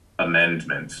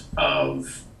amendment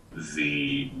of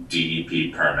the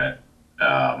DEP permit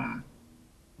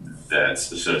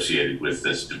that's associated with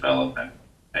this development.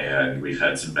 And we've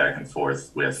had some back and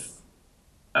forth with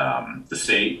the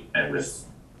state and with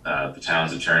the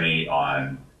town's attorney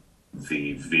on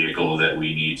the vehicle that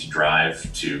we need to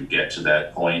drive to get to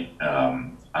that point.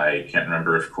 I can't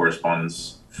remember if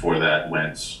correspondence for that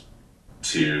went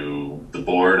to the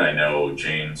board. I know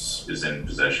James is in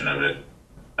possession of it.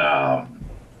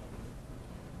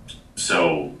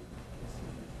 So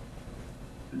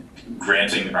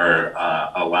granting or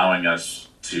allowing us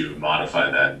to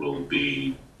modify that will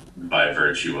be by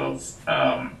virtue of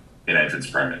an entrance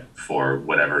permit for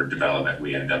whatever development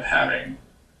we end up having.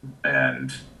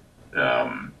 And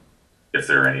if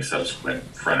there are any subsequent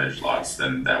frontage lots,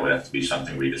 then that would have to be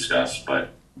something we discuss, but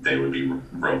they would be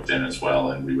roped in as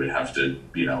well, and we would have to,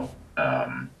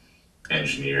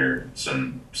 engineer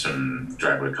some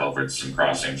driveway culverts, some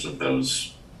crossings of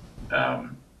those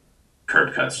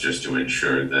curb cuts just to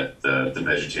ensure that the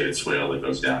vegetated swale that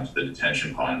goes down to the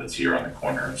detention pond that's here on the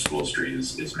corner of School Street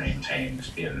is maintained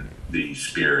in the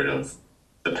spirit of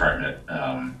the permit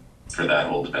for that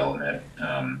whole development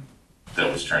that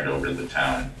was turned over to the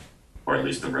town, or at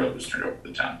least the road was turned over to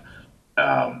the town.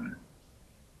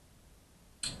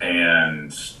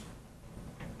 And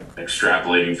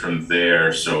extrapolating from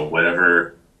there, so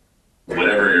whatever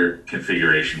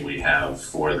configuration we have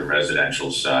for the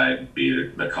residential side, be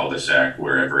it the cul-de-sac,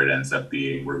 wherever it ends up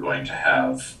being, we're going to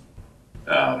have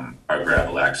our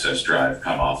gravel access drive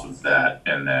come off of that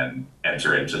and then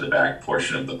enter into the back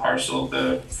portion of the parcel,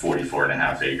 the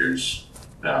 44.5 acres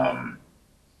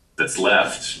that's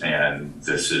left, and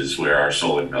this is where our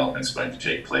solar development is going to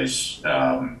take place.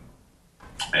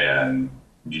 And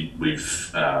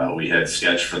we had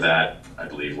sketched for that, I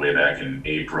believe, way back in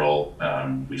April.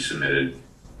 We submitted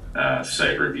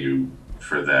site review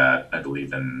for that, I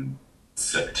believe, in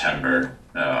September.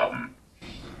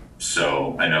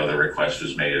 So I know the request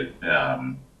was made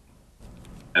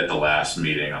at the last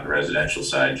meeting on the residential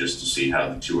side just to see how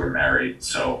the two are married.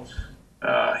 So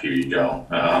here you go.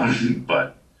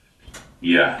 But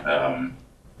yeah,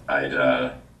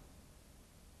 I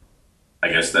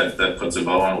guess that puts a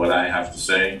bow on what I have to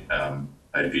say.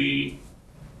 I'd be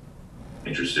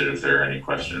interested if there are any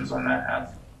questions on that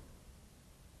half.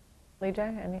 Lee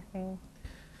J, anything?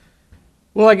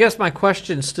 Well, I guess my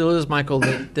question still is, Michael,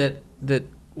 that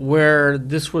where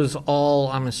this was all,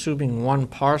 I'm assuming, one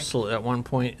parcel at one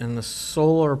point, and the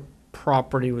solar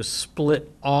property was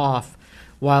split off,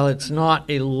 while it's not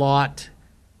a lot,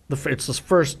 it's the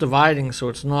first dividing, so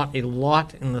it's not a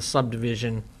lot in the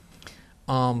subdivision,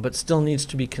 but still needs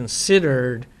to be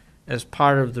considered as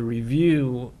part of the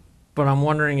review. But I'm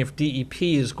wondering if DEP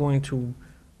is going to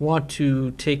want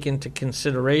to take into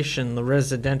consideration the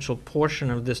residential portion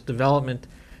of this development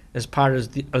as part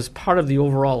of the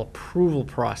overall approval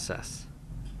process.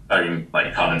 I mean,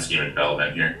 like common scheme of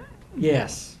development here.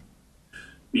 Yes.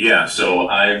 Yeah, so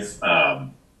I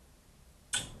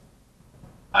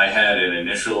had an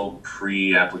initial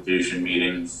pre-application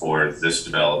meeting for this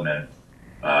development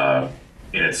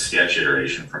in its sketch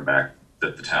iteration from back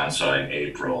that the town saw in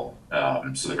April.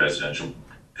 So the residential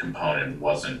component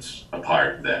wasn't a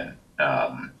part then.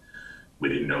 We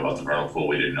didn't know about the vernal pool,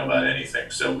 we didn't know about anything.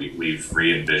 So we've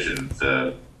re-envisioned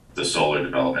the solar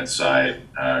development side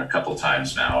a couple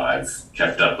times now. I've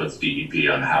kept up with DEP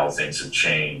on how things have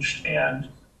changed, and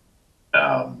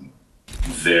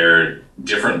they're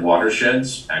different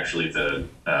watersheds. Actually, the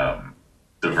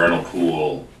vernal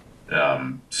pool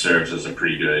serves as a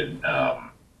pretty good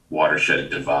watershed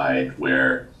divide,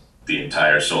 where the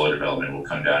entire solar development will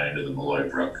come down into the Malloy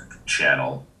Brook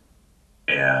channel.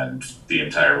 And the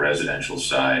entire residential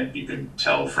side, you can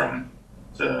tell from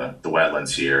the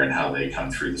wetlands here and how they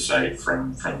come through the site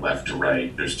from left to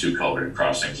right. There's 2 culvert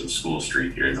crossings of School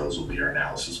Street here. Those will be our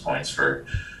analysis points for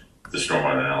the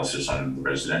stormwater analysis on the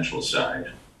residential side.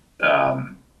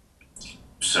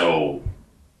 So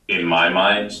in my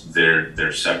mind,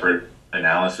 they're separate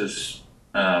analysis,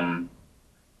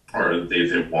 or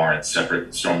they warrant separate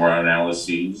stormwater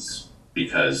analyses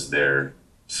because they're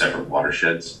separate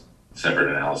watersheds, separate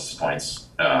analysis points.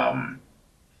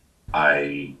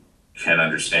 I can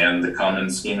understand the common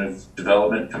scheme of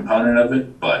development component of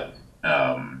it, but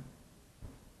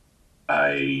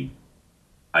I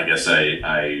guess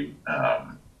I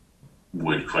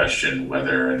would question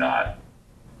whether or not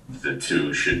the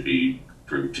 2 should be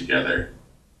grouped together,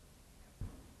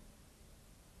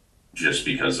 just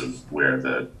because of where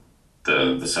the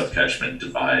subcatchment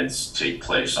divides take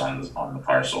place on the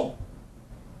parcel.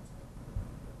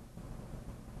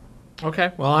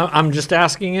 Okay, well, I'm just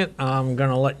asking it. I'm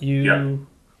gonna let you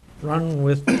run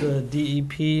with the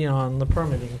DEP on the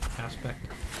permitting aspect.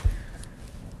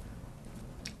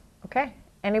 Okay.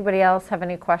 Anybody else have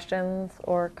any questions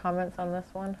or comments on this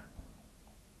one?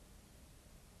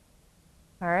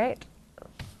 All right.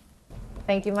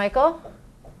 Thank you, Michael.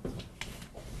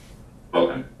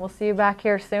 Welcome. We'll see you back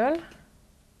here soon.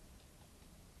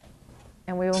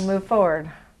 And we will move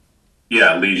forward.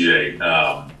 Yeah, Lee J,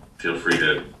 feel free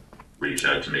to reach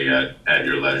out to me at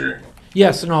your leisure.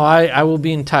 Yes, no, I will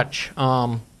be in touch. It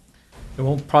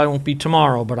probably won't be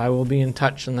tomorrow, but I will be in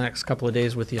touch in the next couple of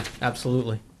days with you.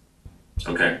 Absolutely.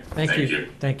 Okay. Thank you.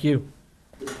 Thank you.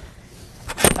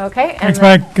 Okay. Thanks,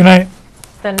 Mike. Good night.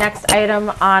 The next item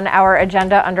on our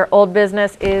agenda under old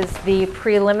business is the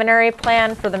preliminary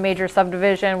plan for the major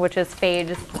subdivision, which is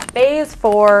phase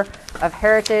 4 of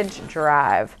Heritage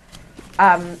Drive.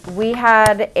 We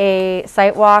had a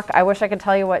site walk. I wish I could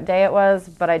tell you what day it was,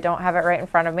 but I don't have it right in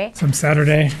front of me. Some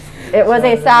Saturday. It was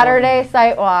a Saturday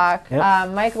site walk. Yep.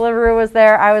 Mike Liveru was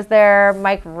there. I was there.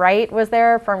 Mike Wright was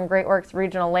there from Great Works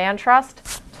Regional Land Trust.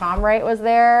 Tom Wright was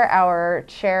there, our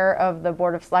chair of the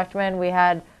Board of Selectmen. We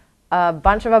had a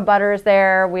bunch of abutters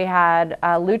there. We had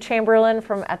Lou Chamberlain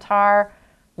from Atar.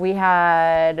 We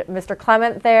had Mr.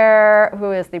 Clement there,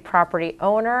 who is the property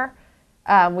owner.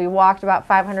 We walked about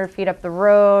 500 feet up the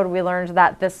road. We learned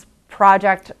that this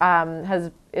project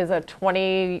is a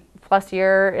 20-plus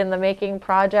year in the making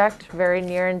project, very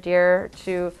near and dear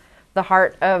to the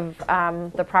heart of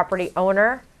the property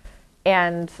owner.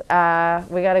 And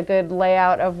we got a good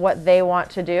layout of what they want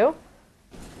to do.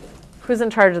 Who's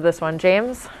in charge of this one,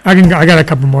 James? I got a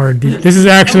couple more. This is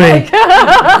actually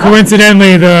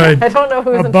coincidentally I don't know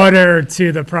who's a in butter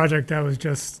to the project that was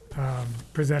just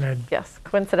presented. Yes,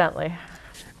 coincidentally.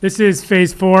 This is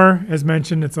phase 4. As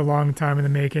mentioned, it's a long time in the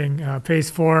making. Phase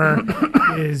 4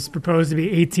 is proposed to be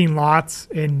 18 lots,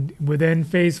 and within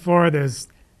phase 4, there's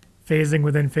phasing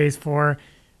within phase 4.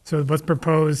 So what's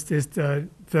proposed is the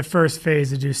first phase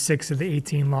to do 6 of the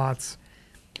 18 lots.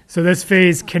 So this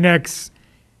phase connects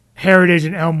Heritage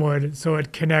and Elmwood, so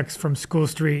it connects from School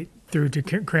Street through to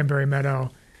Cranberry Meadow.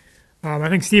 I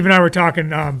think Steve and I were talking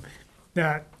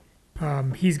that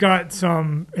he's got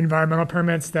some environmental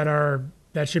permits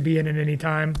that should be in at any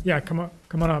time. Yeah, come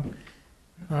on up.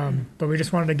 But we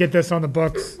just wanted to get this on the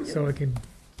books so we can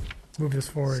move this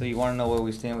forward. So you want to know where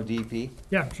we stand with DEP?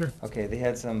 Yeah, sure. Okay, they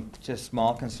had some just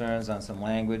small concerns on some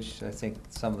language. I think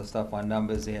some of the stuff on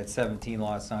numbers, they had 17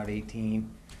 lots, not 18.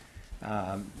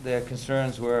 Their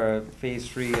concerns were phase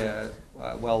 3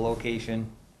 well location.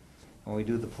 When we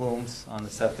do the plumes on the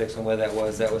septics and where that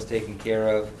was taken care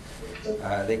of.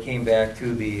 They came back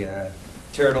to the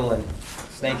turtle and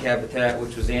snake habitat,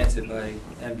 which was answered by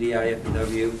MDI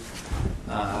FPW.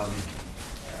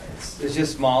 It's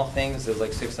just small things. There's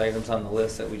like 6 items on the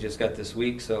list that we just got this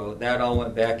week. So that all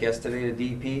went back yesterday to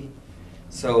DP.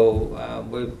 So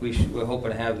we're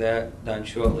hoping to have that done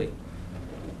shortly.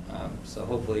 So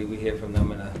hopefully we hear from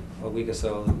them in a week or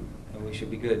so, and we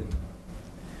should be good.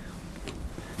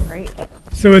 Great.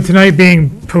 So with tonight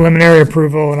being preliminary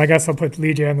approval, and I guess I'll put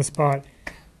Lee J on the spot.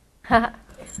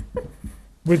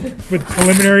 With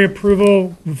preliminary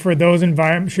approval for those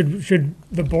environments, should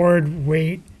the board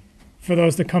wait for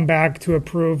those to come back to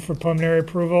approve for preliminary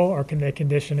approval, or can they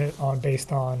condition it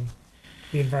based on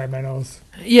the environmentals?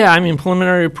 Yeah, I mean,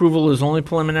 preliminary approval is only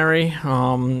preliminary.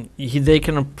 They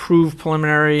can approve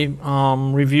preliminary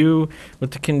review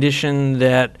with the condition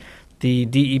that the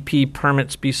DEP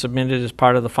permits be submitted as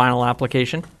part of the final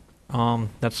application.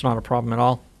 That's not a problem at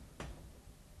all.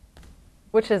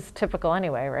 Which is typical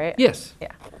anyway, right? Yes.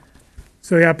 Yeah.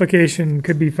 So the application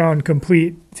could be found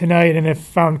complete tonight, and if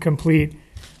found complete,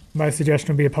 my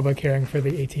suggestion would be a public hearing for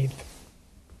the 18th.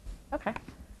 Okay.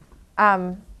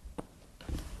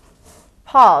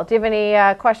 Paul, do you have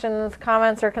any questions,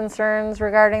 comments, or concerns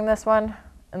regarding this one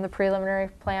and the preliminary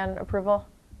plan approval?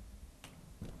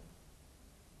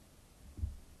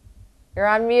 You're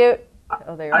on mute.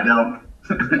 Oh, there you I are. don't.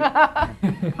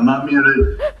 I'm not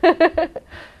muted.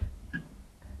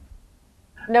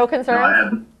 No No, concerns? I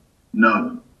have,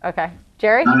 no, Okay.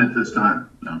 Jerry? not at this time,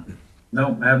 no.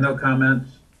 No, I have no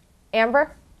comments.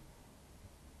 Amber?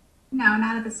 No,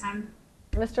 not at this time.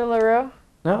 Mr. LaRue?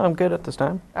 No, I'm good at this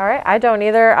time. All right, I don't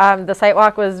either. The site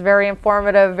walk was very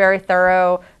informative, very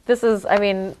thorough. This is, I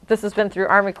mean, this has been through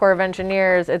Army Corps of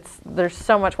Engineers. There's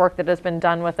so much work that has been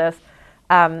done with this.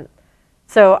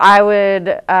 So I would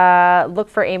look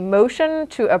for a motion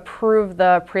to approve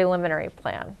the preliminary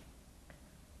plan.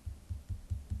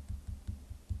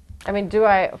 I mean,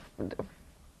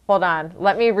 hold on,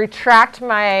 let me retract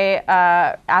my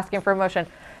asking for a motion.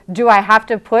 Do I have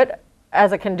to put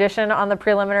as a condition on the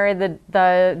preliminary that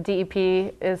the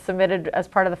DEP is submitted as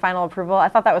part of the final approval? I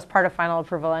thought that was part of final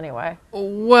approval anyway.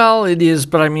 Well, it is,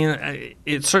 but I mean,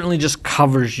 it certainly just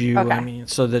covers you. Okay. I mean,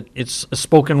 so that it's a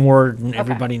spoken word and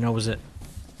everybody knows it.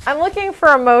 I'm looking for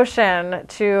a motion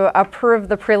to approve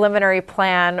the preliminary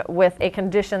plan with a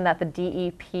condition that the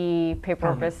DEP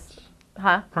paperwork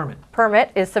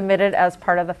permit is submitted as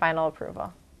part of the final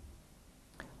approval.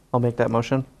 I'll make that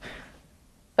motion.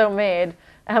 So made.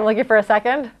 I'm looking for a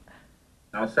second.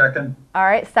 I'll second. All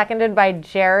right, seconded by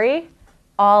Jerry.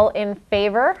 All in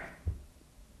favor?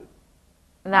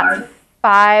 And that's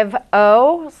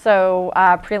 5-0, so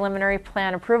preliminary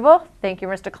plan approval. Thank you,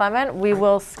 Mr. Clement. We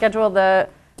will schedule the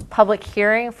public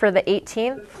hearing for the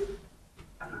 18th.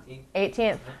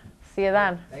 18th. See you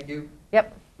then. Thank you.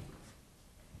 Yep.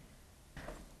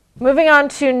 Moving on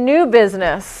to new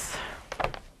business.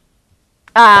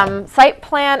 Site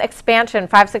plan expansion,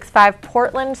 565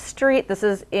 Portland Street. This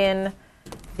is in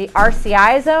the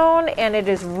RCI zone, and it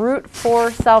is Route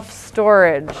 4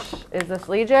 self-storage. Is this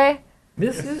Lee J?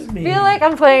 This is me. I feel like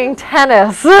I'm playing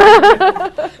tennis.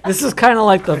 This is kind of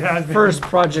like the first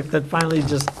project that finally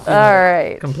just All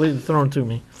right. completely thrown to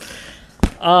me.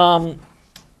 The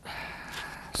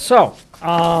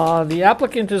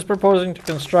applicant is proposing to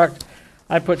construct,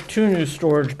 I put 2 new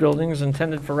storage buildings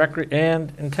intending for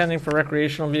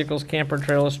recreational vehicles, camper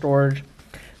trailer storage,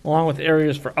 along with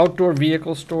areas for outdoor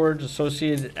vehicle storage,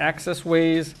 associated access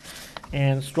ways,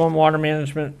 and stormwater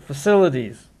management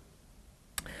facilities.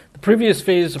 The previous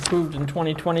phase approved in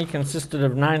 2020 consisted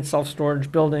of 9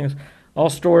 self-storage buildings. All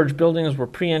storage buildings were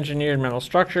pre-engineered metal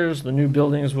structures. The new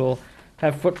buildings will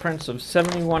have footprints of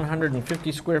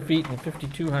 7,150 square feet and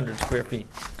 5,200 square feet.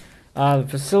 The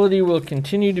facility will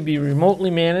continue to be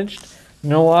remotely managed.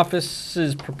 No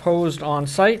offices proposed on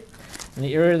site. In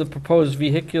the area of the proposed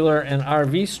vehicular and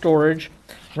RV storage,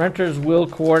 renters will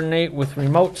coordinate with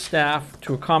remote staff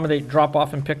to accommodate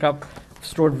drop-off and pickup of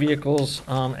stored vehicles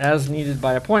as needed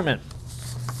by appointment.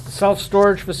 The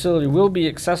self-storage facility will be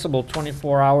accessible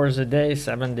 24 hours a day,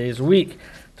 7 days a week,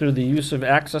 through the use of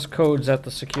access codes at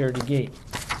the security gate.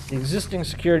 The existing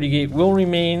security gate will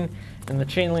remain, and the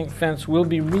chain link fence will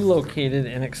be relocated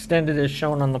and extended as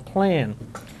shown on the plan.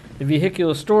 The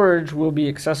vehicular storage will be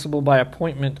accessible by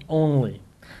appointment only.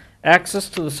 Access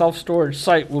to the self-storage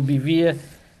site will be via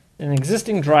an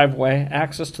existing driveway.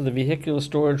 Access to the vehicular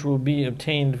storage will be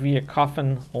obtained via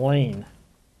Coffin Lane.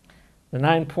 The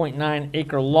 9.9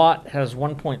 acre lot has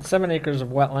 1.7 acres of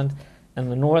wetland, and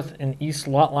the north and east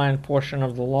lot line portion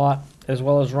of the lot, as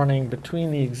well as running between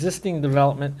the existing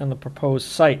development and the proposed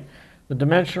site. The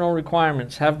dimensional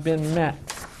requirements have been met.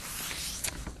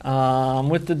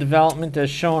 With the development as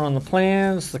shown on the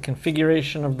plans, the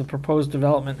configuration of the proposed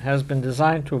development has been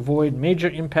designed to avoid major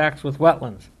impacts with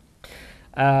wetlands.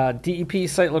 DEP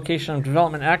Site Location and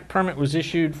Development Act permit was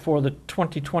issued for the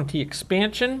 2020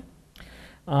 expansion,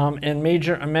 and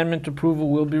major amendment approval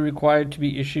will be required to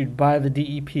be issued by the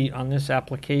DEP on this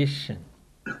application.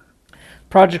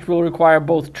 Project will require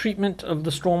both treatment of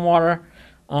the stormwater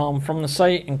from the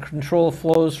site and control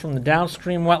flows from the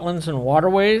downstream wetlands and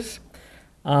waterways.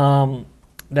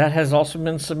 That has also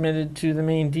been submitted to the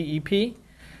main DEP.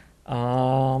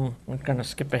 I'm going to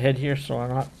skip ahead here so I'm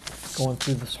not going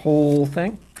through this whole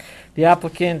thing. The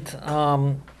applicant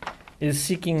is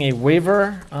seeking a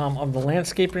waiver of the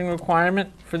landscaping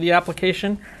requirement for the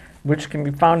application, which can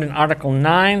be found in Article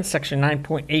 9, Section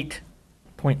 9.8,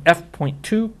 Point F, Point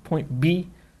 2, Point B,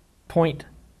 Point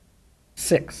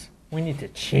 6. We need to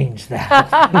change that.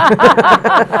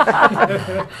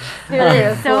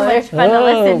 Seriously. So much fun to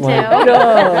listen to.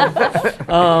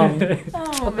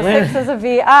 The 6 is a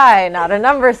VI, not a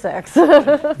number 6.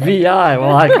 VI,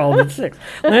 well, I called it 6.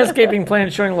 Landscaping plan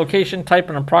showing location, type,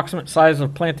 and approximate size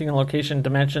of planting and location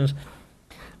dimensions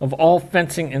of all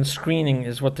fencing and screening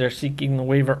is what they're seeking the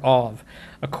waiver of.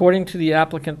 According to the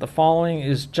applicant, the following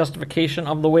is justification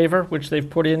of the waiver, which they've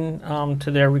put in to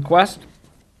their request.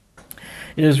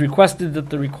 It is requested that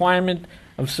the requirement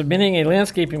of submitting a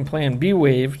landscaping plan be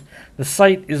waived. The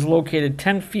site is located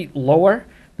 10 feet lower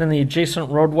than the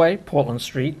adjacent roadway, Portland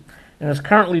Street, and is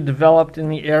currently developed in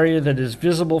the area that is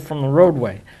visible from the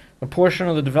roadway. The portion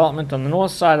of the development on the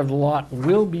north side of the lot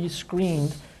will be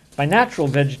screened by natural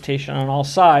vegetation on all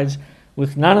sides,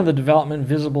 with none of the development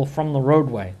visible from the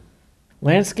roadway.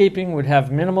 Landscaping would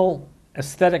have minimal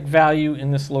aesthetic value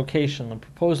in this location. The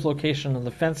proposed location of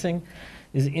the fencing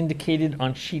is indicated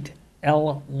on sheet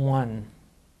L1.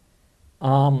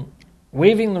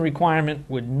 Waiving the requirement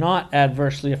would not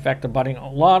adversely affect abutting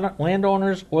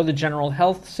landowners or the general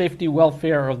health, safety,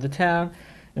 welfare of the town,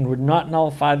 and would not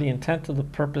nullify the intent of the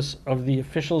purpose of the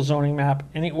official zoning map,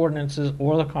 any ordinances,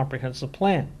 or the comprehensive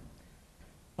plan.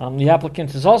 The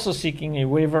applicant is also seeking a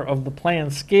waiver of the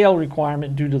plan scale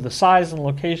requirement due to the size of the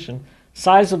location,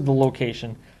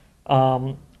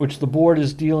 which the board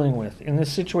is dealing with. In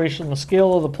this situation, the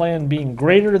scale of the plan being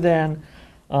greater than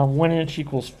 1 inch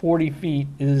equals 40 feet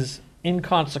is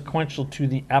inconsequential to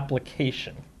the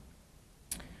application.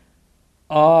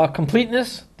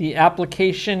 Completeness, the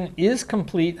application is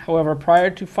complete. However, prior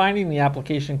to finding the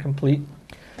application complete,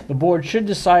 the board should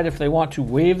decide if they want to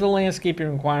waive the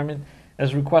landscaping requirement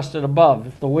as requested above.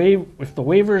 If the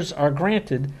waivers are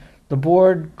granted, the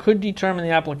board could determine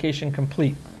the application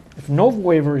complete. If no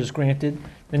waiver is granted,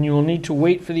 then you will need to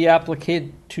wait for the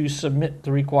applicant to submit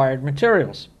the required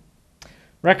materials.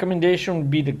 Recommendation would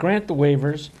be to grant the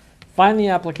waivers, find the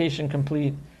application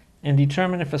complete, and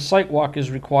determine if a site walk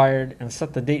is required and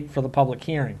set the date for the public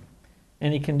hearing.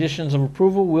 Any conditions of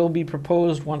approval will be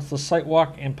proposed once the site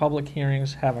walk and public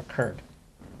hearings have occurred.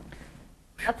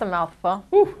 That's a mouthful.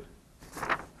 Whew.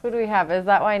 Who do we have? Is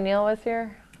that why Neil was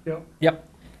here? Yep.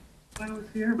 I was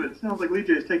here, but it sounds like Lee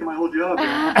J's taking my whole job.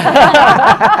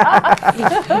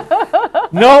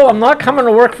 No, I'm not coming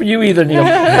to work for you either, Neil.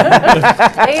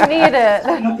 They need it.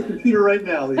 I'm at the computer right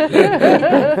now, Lee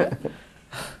J.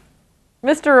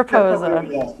 Mr.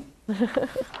 Raposa.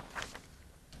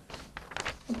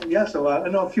 Yeah, so I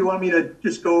don't know if you want me to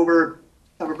just go over,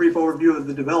 have a brief overview of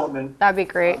the development. That'd be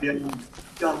great.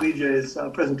 John Lee J's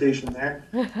presentation there.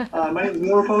 My name is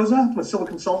Neil Raposa. I'm with Civil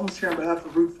Consultants here on behalf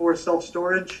of Route 4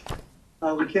 Self-Storage.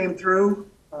 We came through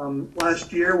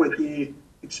last year with the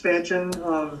expansion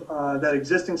of that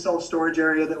existing self-storage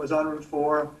area that was on Route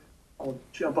 4. I'll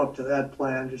jump up to that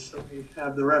plan just so we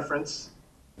have the reference.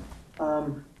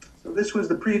 So this was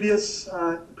the previous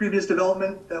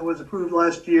development that was approved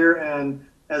last year, and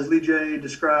as Lee J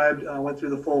described, went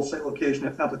through the full site location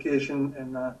application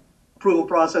and approval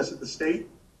process at the state.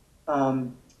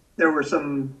 There were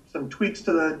some tweaks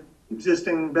to the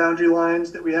existing boundary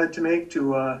lines that we had to make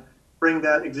to bring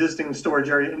that existing storage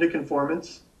area into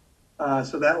conformance.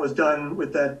 So that was done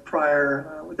with that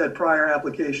prior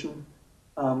application.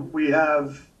 We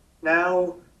have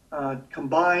now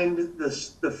combined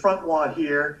the front lot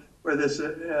here, where this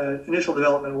initial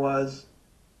development was,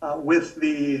 with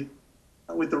the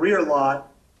rear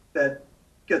lot that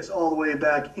gets all the way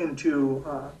back into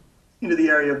the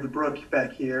area of the brook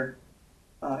back here,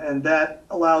 and that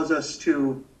allows us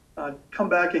to come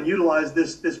back and utilize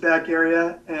this back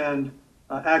area and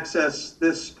access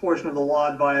this portion of the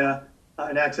lot via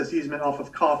an access easement off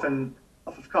of Coffin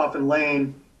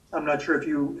Lane. I'm not sure if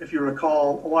you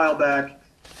recall, a while back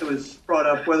it was brought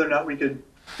up whether or not we could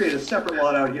create a separate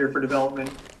lot out here for development,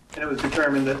 and it was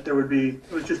determined that it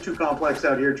was just too complex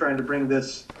out here trying to bring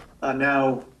this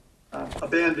now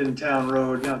abandoned town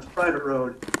road, now it's a private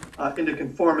road, into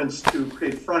conformance to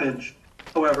create frontage.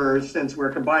 However, since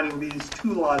we're combining these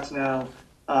two lots now,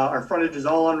 our frontage is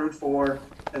all on Route 4,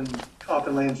 and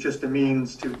Coffin Lane's just a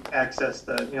means to access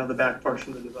the back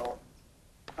portion of the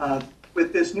development.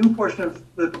 With this new portion of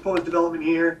the proposed development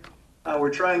here, we're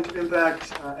trying to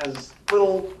impact as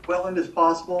little wetland as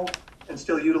possible and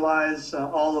still utilize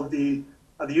all of the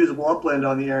usable upland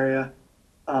on the area.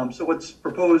 So what's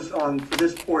proposed for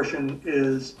this portion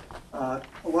is a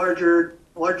larger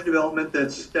development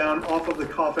that's down off of the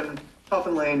Coffin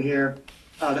Lane here,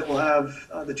 that will have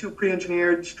the two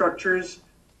pre-engineered structures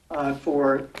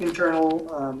for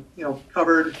internal,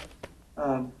 covered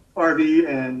RV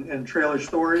and trailer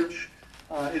storage.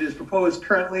 It is proposed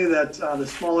currently that the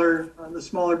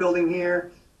smaller building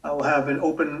here will have an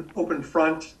open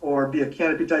front or be a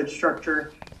canopy type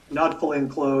structure, not fully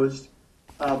enclosed.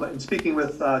 But in speaking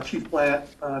with Chief Plant,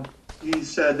 he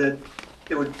said that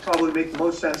it would probably make the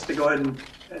most sense to go ahead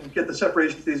and get the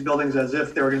separation of these buildings as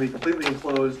if they were going to be completely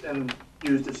enclosed and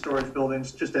used as storage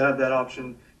buildings, just to have that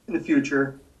option in the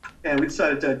future. And we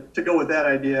decided to go with that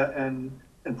idea and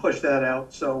push that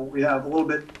out. So we have a little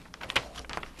bit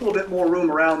more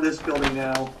room around this building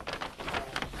now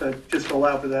to just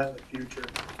allow for that in the future.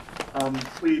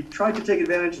 We tried to take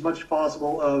advantage as much as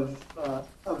possible of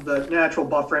the natural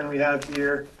buffering we have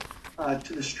here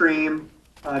to the stream.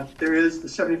 There is the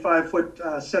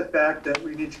 75-foot setback that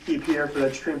we need to keep here for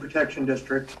that stream protection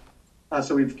district.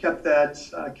 So we've kept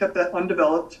that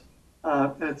undeveloped,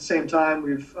 and at the same time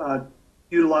we've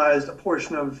utilized a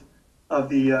portion of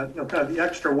the kind of the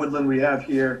extra woodland we have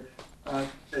here.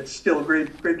 It's still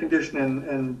great condition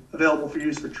and available for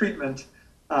use for treatment,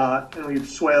 and we've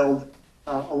swaled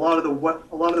a lot of the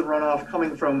runoff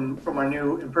coming from our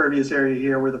new impervious area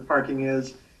here where the parking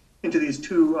is into these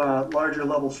two larger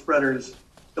level spreaders.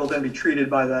 They'll then be treated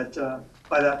by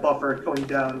that buffer going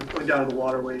down to the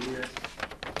waterway here.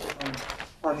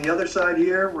 On the other side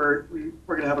here, we're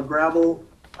going to have a gravel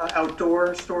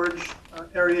outdoor storage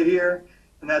area here,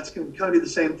 and that's going to kind of be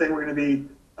the same thing. We're going to be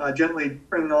gently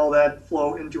bringing all that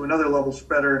flow into another level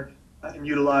spreader and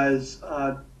utilize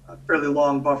a fairly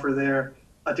long buffer there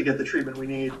to get the treatment we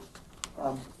need.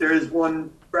 There is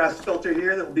one grass filter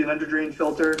here that will be an underdrain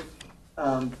filter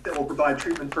that will provide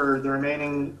treatment for the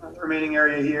remaining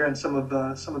area here and some of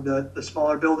the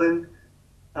smaller building.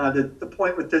 The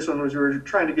point with this one was we were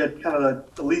trying to get kind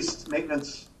of the least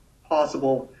maintenance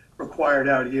possible required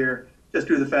out here, just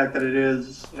due to the fact that it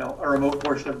is a remote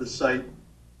portion of the site,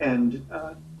 and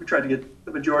we tried to get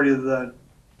the majority of the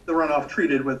runoff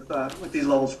treated with these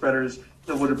level spreaders,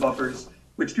 the wooded buffers,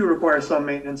 which do require some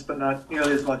maintenance, but not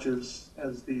nearly as much as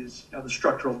these the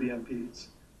structural BMPs.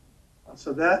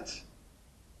 So that's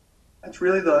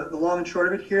really the long and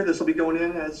short of it here. This will be going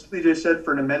in, as Lee said,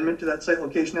 for an amendment to that site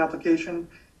location application.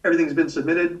 Everything's been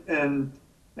submitted, and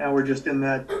now we're just in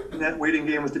that waiting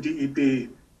game with the DEP,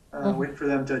 waiting for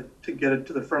them to get it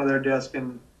to the front of their desk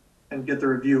and get the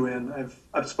review in.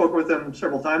 I've spoken with them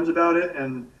several times about it,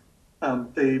 and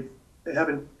they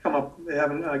haven't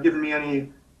given me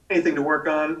anything to work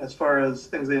on as far as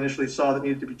things they initially saw that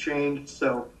needed to be changed.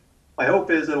 So my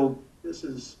hope is this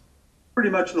is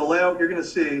pretty much the layout you're going to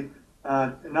see,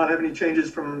 and not have any changes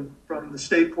from the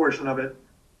state portion of it.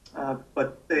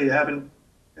 But they haven't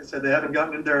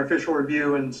gotten into their official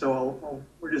review, and so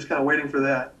we're just kind of waiting for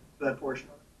that portion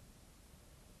of it.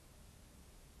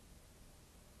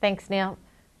 Thanks, Neil.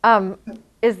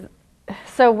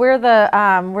 So where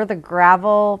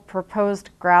the proposed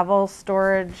gravel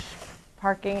storage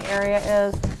parking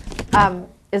area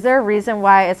is there a reason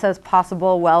why it says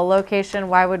possible well location?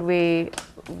 Why would we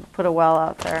put a well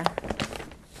out there?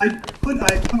 I put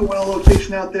a well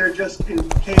location out there just in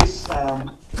case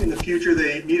in the future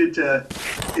they needed to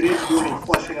do any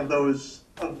flushing of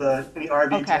any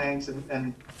RV tanks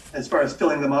and as far as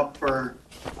filling them up for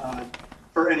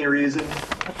any reason.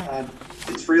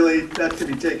 It's really, that could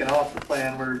be taken off the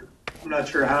plan. I'm not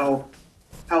sure how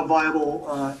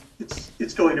viable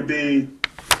it's going to be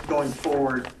going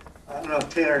forward. I don't know,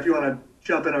 Tanner, if you want to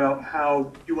jump in about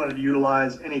how you wanted to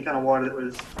utilize any kind of water that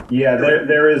was. Yeah,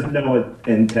 there is no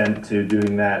intent to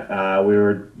doing that.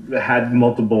 We had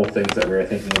multiple things that we were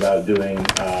thinking about doing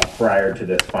prior to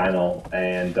this final,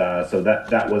 and so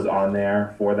that was on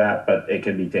there for that, but it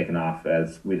can be taken off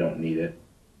as we don't need it.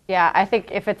 Yeah, I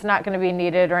think if it's not going to be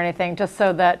needed or anything, just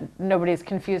so that nobody's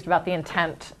confused about the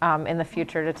intent in the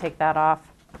future to take that off.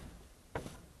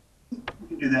 We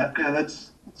can do that. Yeah,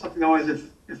 that's something always, if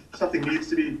something needs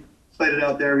to be cited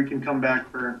out there, we can come back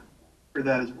for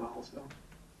that as well. So.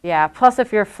 Yeah, plus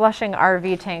if you're flushing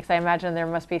RV tanks, I imagine there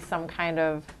must be some kind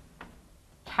of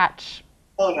catch.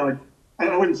 Oh, no,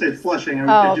 I wouldn't say flushing. It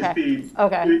would just be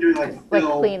doing like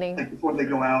cleaning. Like before they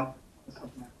go out, or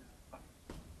something like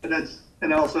that. But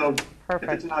and also,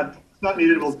 perfect. If it's not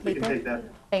needed, we can take that.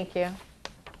 Thank you.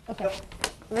 Okay.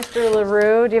 Mr.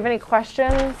 LaRue, do you have any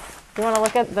questions? Do you want to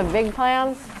look at the big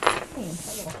plans?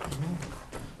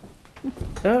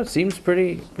 No, it seems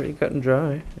pretty cut and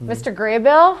dry. Mr.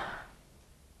 Graybill?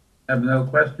 I have no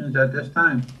questions at this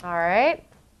time. All right.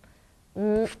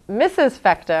 Mrs.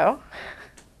 Fecto?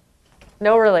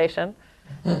 No relation.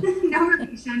 No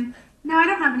relation. No, I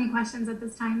don't have any questions at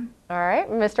this time. All right.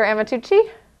 Mr.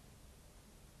 Amatucci?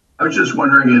 I was just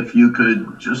wondering if you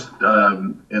could just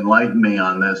enlighten me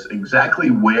on this. Exactly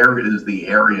where is the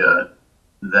area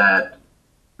that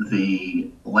the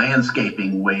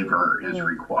landscaping waiver is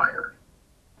required.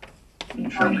 Can you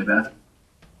show me that?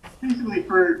 Basically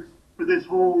for this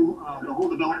whole, the whole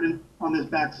development on this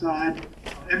backside,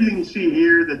 everything you see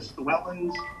here, that's the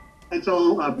wetlands, that's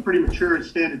all pretty mature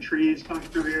standard trees coming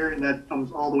through here, and that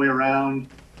comes all the way around,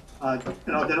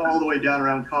 then all the way down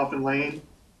around Coffin Lane.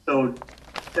 So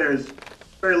there's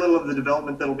very little of the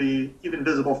development that'll be even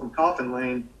visible from Coffin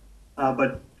Lane,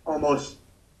 but almost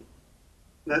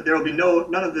there will be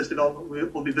none of this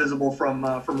development will be visible from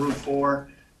Route 4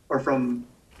 or from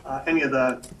any of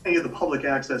the public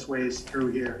access ways through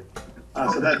here.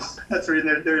 So that's the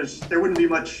reason there wouldn't be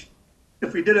much.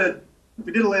 If we did a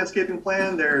landscaping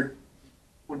plan, there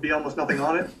would be almost nothing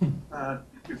on it.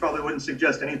 We probably wouldn't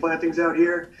suggest any plantings out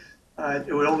here.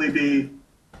 It would only be,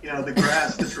 the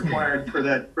grass that's required for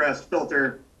that grass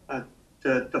filter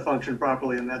to function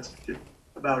properly, and that's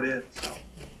about it.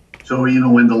 So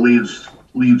even when the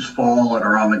leaves fall and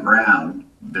are on the ground,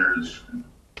 this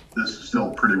is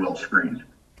still pretty well screened.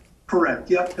 Correct.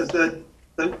 Yep. Because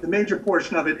the major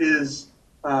portion of it is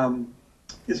going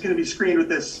to be screened with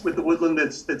the woodland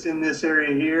that's in this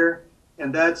area here,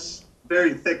 and that's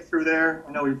very thick through there.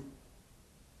 I know if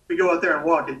we go out there and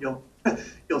walk it,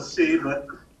 you'll see, but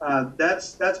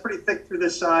that's pretty thick through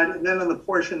this side. And then on the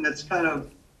portion that's kind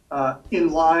of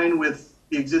in line with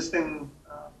the existing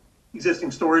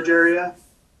storage area,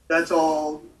 that's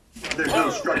all. There's no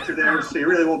structure there, so you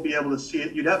really won't be able to see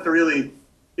it. You have to really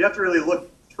look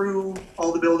through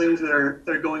all the buildings that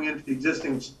are going into the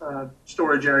existing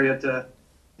storage area to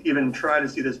even try to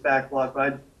see this back lot.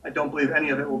 But I don't believe any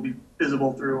of it will be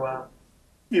visible through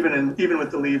even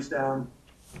with the leaves down.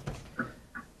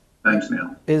 Thanks,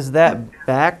 Neil. Is that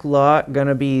back lot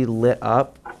gonna be lit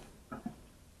up?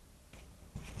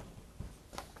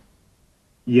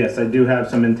 Yes, I do have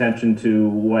some intention to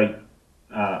light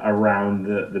around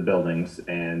the buildings,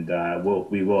 and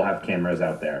we will have cameras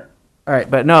out there. All right,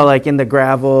 but no, like in the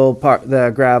gravel part,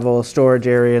 the gravel storage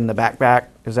area in the back,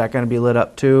 is that gonna be lit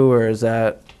up too, or is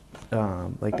that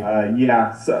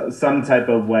yeah, so, some type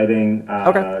of lighting,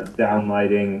 down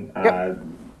lighting,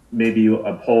 maybe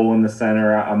a pole in the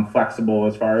center. I'm flexible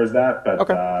as far as that,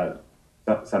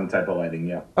 but some type of lighting,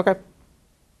 yeah. Okay.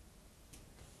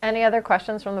 Any other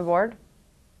questions from the board?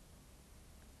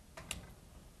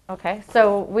 Okay,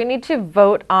 so we need to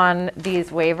vote on these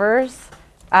waivers.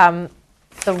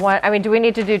 Do we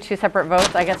need to do two separate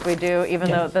votes? I guess we do, even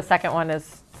though the second one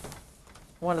is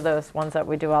one of those ones that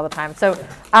we do all the time. So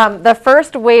the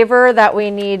first waiver that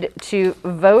we need to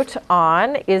vote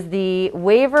on is the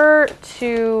waiver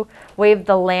to waive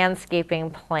the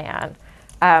landscaping plan.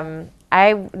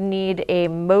 I need a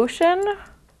motion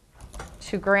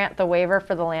to grant the waiver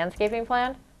for the landscaping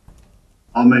plan.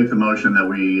 I'll make the motion that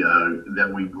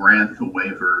we grant the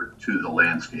waiver to the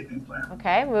landscaping plan.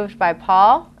 Okay, moved by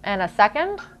Paul, and a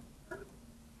second?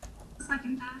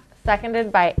 Second that.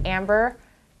 Seconded by Amber.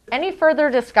 Any further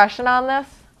discussion on this?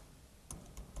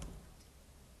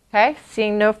 Okay,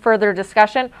 seeing no further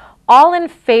discussion. All in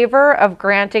favor of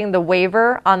granting the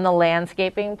waiver on the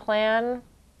landscaping plan,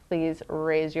 please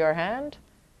raise your hand.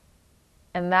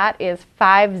 And that is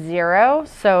 5-0,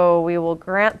 so we will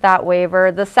grant that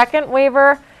waiver. The second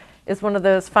waiver is one of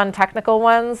those fun technical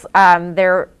ones.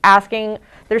 They're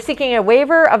seeking a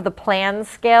waiver of the plan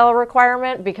scale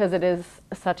requirement because it is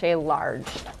such a large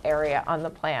area on the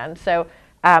plan. So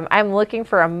I'm looking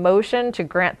for a motion to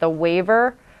grant the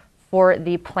waiver for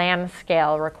the plan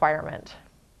scale requirement.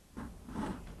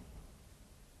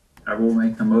 I will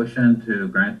make the motion to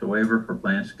grant the waiver for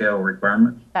plan scale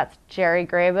requirements. That's Jerry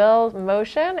Graybill's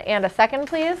motion. And a second,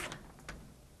 please.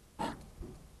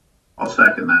 I'll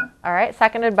second that. All right,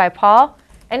 seconded by Paul.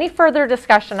 Any further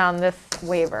discussion on this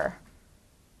waiver?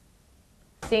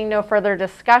 Seeing no further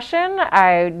discussion,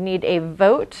 I need a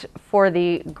vote for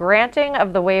the granting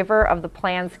of the waiver of the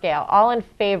plan scale. All in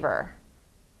favor?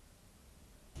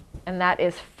 And that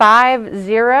is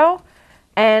 5-0.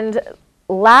 And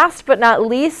last but not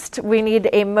least, we need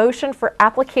a motion for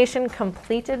application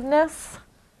completedness.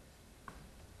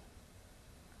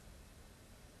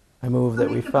 I move that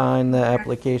we find the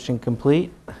application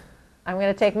complete. I'm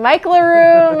going to take Mike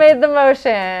LaRue made the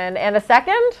motion. And a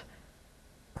second?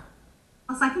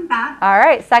 I'll second that. All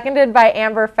right, seconded by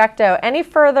Amber Fecto. Any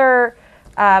further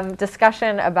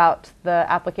discussion about the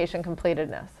application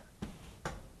completedness?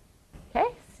 Okay,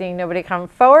 seeing nobody come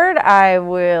forward, I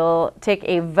will take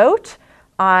a vote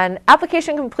on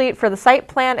application complete for the site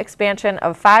plan expansion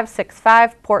of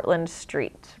 565 Portland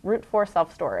Street, Route 4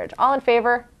 self-storage. All in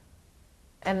favor?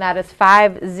 And that is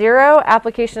 5-0.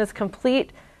 Application is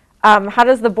complete. How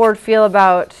does the board feel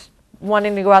about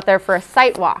wanting to go out there for a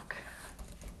site walk?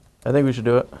 I think we should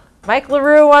do it. Mike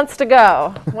LaRue wants to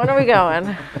go. When are we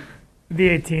going? The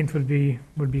 18th would be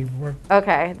work.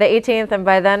 Okay, the 18th, and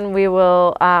by then we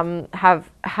will have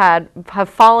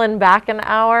fallen back an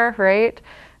hour, right?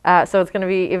 So it's going to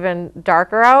be even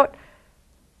darker out.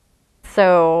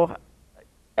 So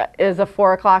is a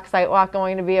 4 o'clock site walk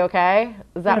going to be okay?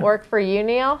 Does that work for you,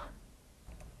 Neil?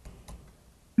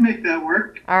 Make that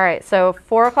work. All right, so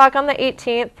 4 o'clock on the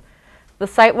 18th, the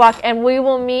site walk, and we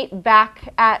will meet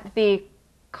back at the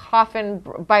Coffin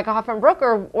Brook,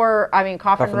 or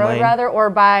Coffin Road Lane. rather, or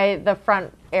by the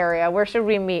front area. Where should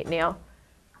we meet, Neil?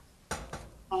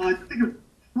 I think it would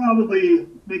probably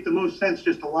make the most sense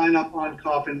just to line up on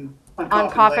Coffin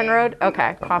Coffin Lane. Road?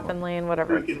 Okay, Coffin Lane,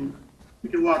 whatever. We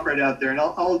can walk right out there, and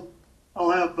I'll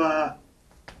have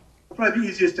it'll probably be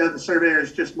easiest to have the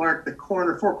surveyors just mark the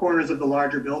 4 corners of the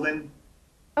larger building,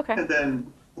 Okay. and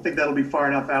then I think that'll be far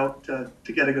enough out to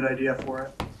get a good idea for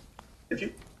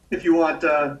it. If you want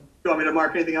me to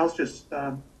mark anything else, just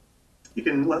you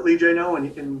can let Lee J know, and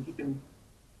he can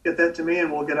get that to me,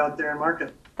 and we'll get out there and mark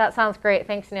it. That sounds great.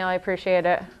 Thanks, Neil. I appreciate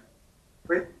it.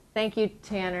 Great. Thank you,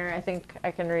 Tanner. I think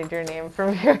I can read your name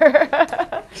from here.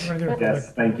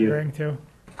 Yes, thank you. Hearing too.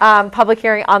 Public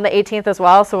hearing on the 18th as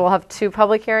well, so we'll have 2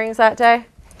 public hearings that day.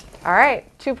 All right,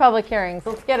 2 public hearings.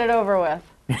 Let's get it over with.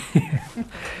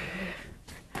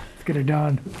 Let's get it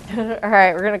done. All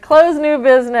right, we're going to close new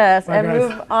business Bye, and guys.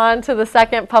 move on to the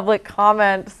second public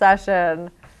comment session.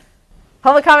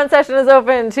 Public comment session is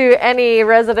open to any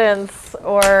residents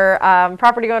or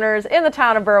property owners in the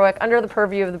town of Berwick under the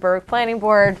purview of the Berwick Planning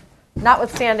Board,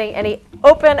 notwithstanding any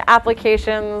open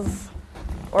applications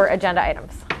or agenda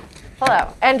items.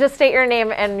 Hello, and just state your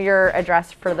name and your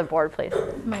address for the board, please.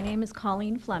 My name is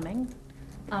Colleen Fleming.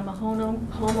 I'm a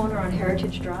homeowner on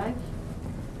Heritage Drive.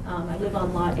 I live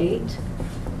on Lot 8.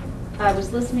 I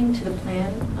was listening to the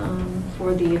plan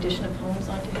for the addition of homes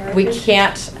onto Heritage.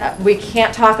 We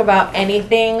can't talk about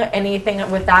anything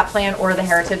with that plan or the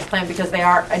Heritage plan because they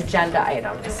are agenda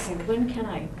items. Okay, when can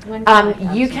I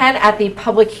have You some? can at the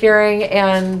public hearing,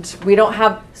 and we don't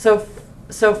have, so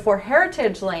for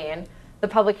Heritage Lane, the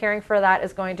public hearing for that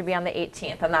is going to be on the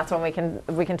 18th, and that's when we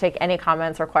can take any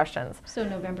comments or questions. So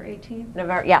November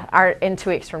 18th? In 2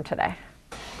 weeks from today.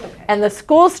 Okay. And the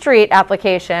School Street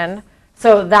application,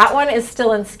 so that one is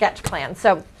still in sketch plan.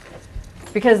 So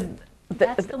because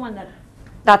That's the one that,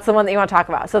 that's the one that you want to talk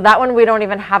about. So that one we don't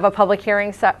even have a public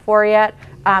hearing set for yet.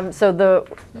 So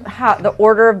the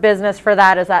order of business for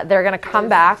that is that they're going to come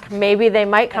back. Maybe they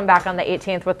might come back on the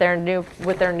 18th with their new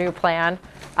plan.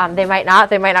 They might not.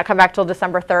 They might not come back till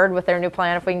December 3rd with their new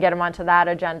plan if we can get them onto that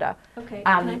agenda. okay,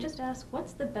 can I just ask,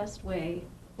 what's the best way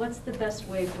for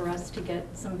us to get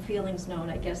some feelings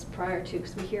known, I guess, prior to,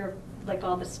 because we hear like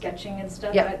all the sketching and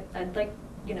stuff. Yeah. I'd like,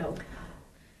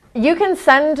 You can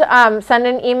send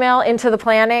an email into the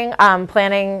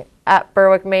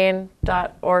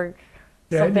planning@berwickmaine.org.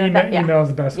 Yeah, something like that. email is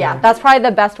the best Yeah, way. that's probably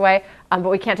the best way, but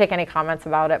we can't take any comments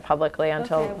about it publicly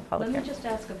until Okay, the public let me hearing. just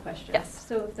ask a question. Yes.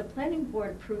 So if the planning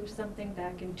board approved something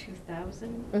back in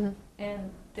 2000, Mhm.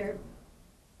 and they're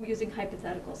using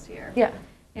hypotheticals here. Yeah,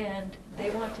 And they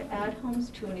want to add homes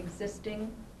to an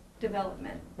existing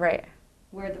development right.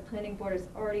 where the planning board has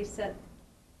already set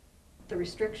the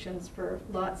restrictions for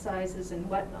lot sizes and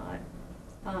whatnot,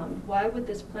 why would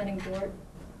this planning board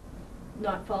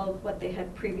not follow what they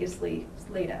had previously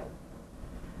laid out?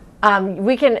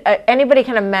 Anybody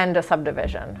can amend a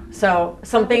subdivision. So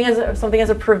something is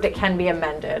approved, it can be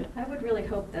amended. I would really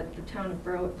hope that the town of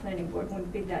Berwick Planning Board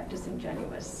wouldn't be that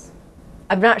disingenuous.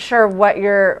 I'm not sure what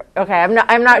you're, okay, I'm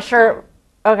not sure.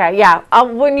 Okay, yeah.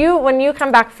 When you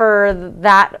come back for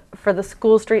the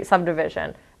School Street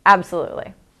subdivision,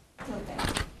 absolutely. Okay.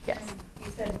 Yes.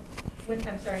 You said,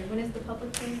 I'm sorry, when is the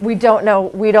public hearing? We don't know.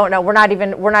 We're not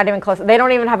even close. They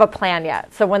don't even have a plan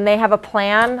yet. So when they have a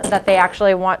plan that they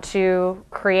actually want to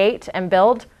create and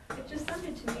build, It just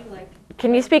sounded to me like.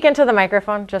 can you speak into the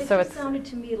microphone just so It it's, just sounded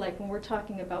to me like when we're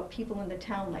talking about people in the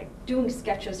town, like doing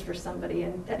sketches for somebody,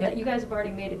 and that you guys have already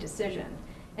made a decision.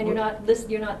 And you're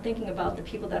not thinking about the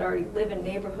people that already live in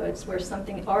neighborhoods where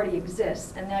something already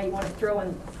exists, and now you want to throw in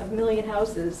 1 million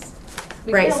houses.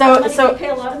 We Right, pay a lot of money- so- we pay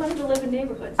a lot of money to live in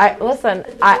neighborhoods. listen,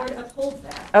 The board upholds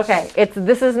that. okay,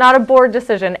 this is not a board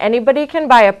decision. Anybody can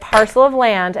buy a parcel of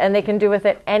land and they can do with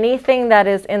it anything that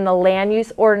is in the land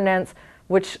use ordinance,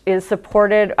 which is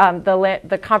supported,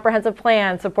 the comprehensive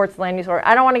plan supports the land use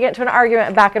ordinance. I don't want to get into an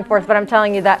argument back and forth, but I'm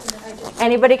telling you that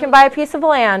anybody can buy a piece of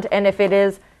land, and if it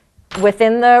is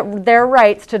within their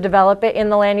rights to develop it in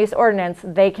the land use ordinance,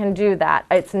 they can do that.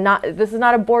 This is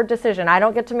not a board decision. I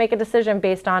don't get to make a decision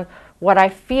based on what I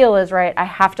feel is right. I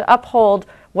have to uphold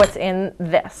what's in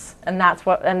this, and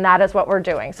that is what we're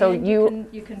doing. So And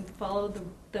you can follow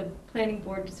the planning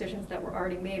board decisions that were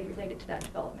already made related to that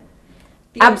development.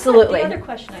 Absolutely. The other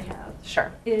question I have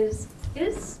Sure. is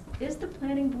the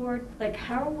planning board, like,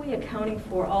 how are we accounting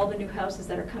for all the new houses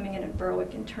that are coming in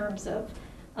Berwick in terms of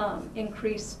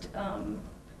increased,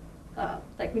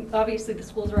 like, obviously the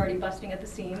schools are already busting at the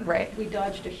seam. Right. We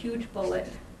dodged a huge bullet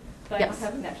by Yes. not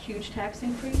having that huge tax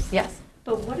increase. Yes.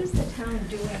 But what is the town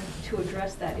doing to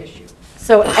address that issue?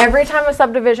 So every time a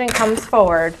subdivision comes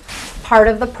forward, part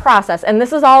of the process, and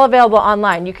this is all available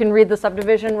online, you can read the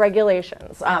subdivision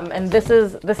regulations, and this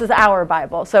is our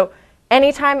Bible. So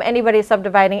anytime anybody's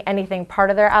subdividing anything,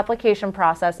 part of their application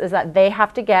process is that they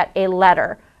have to get a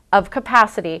letter of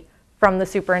capacity from the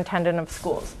superintendent of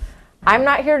schools. I'm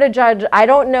not here to judge. I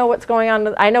don't know what's going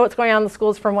on. I know what's going on in the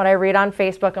schools from what I read on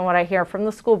Facebook and what I hear from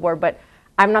the school board, but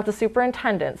I'm not the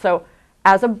superintendent. So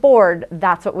as a board,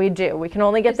 that's what we do. We can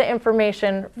only get the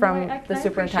information from the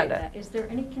superintendent. I appreciate that. Is there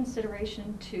any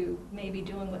consideration to maybe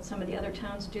doing what some of the other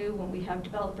towns do when we have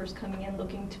developers coming in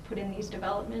looking to put in these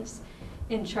developments,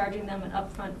 in charging them an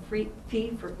upfront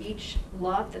fee for each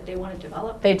lot that they want to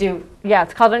develop? They do. Yeah,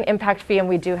 it's called an impact fee, and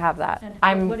we do have that.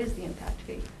 And what is the impact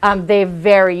fee? They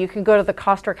vary. You can go to the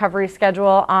cost recovery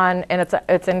schedule and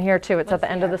it's in here too. It's at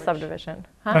the end of the subdivision.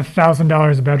 Huh?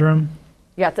 $1,000 a bedroom.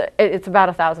 Yeah, it's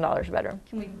about $1,000 a bedroom.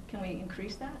 Can we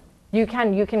increase that? You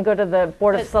can go to the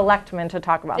Board of Selectmen to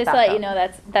talk about that. Just to let though. you know,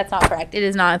 that's not correct. It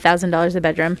is not $1,000 a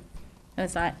bedroom. No,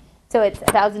 it's not. So it's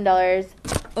 $1,000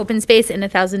 open space and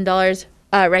 $1,000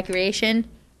 recreation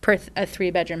per a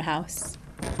 3-bedroom house.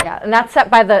 Yeah, and that's set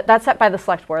by the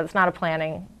select board. It's not a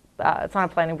planning. It's not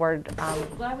a planning board.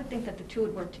 Well, I would think that the two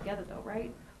would work together though,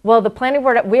 right? Well, the planning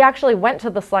board, we actually went to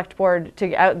the select board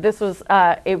to, this was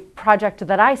a project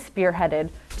that I spearheaded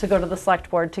to go to the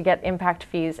select board to get impact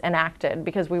fees enacted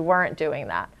because we weren't doing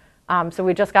that. So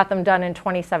we just got them done in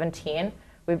 2017.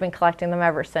 We've been collecting them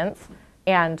ever since.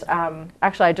 And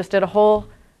actually, I just did a whole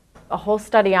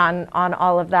study on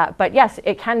all of that. But yes,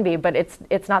 it can be, but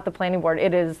it's not the planning board.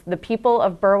 It is the people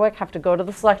of Berwick have to go to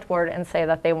the select board and say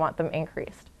that they want them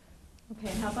increased.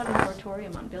 Okay, and how about a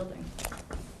moratorium on building?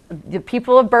 The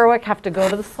people of Berwick have to go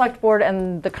to the select board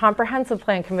and the comprehensive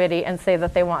plan committee and say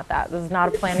that they want that. This is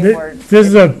not a planning board. This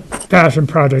is a passion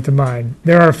project of mine.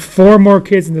 There are 4 more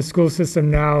kids in the school system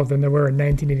now than there were in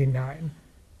 1989.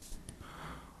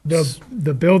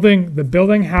 The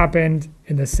building happened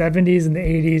in the 70s and the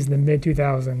 80s and the mid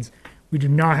 2000s. We do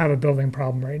not have a building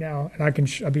problem right now, and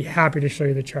I'd be happy to show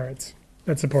you the charts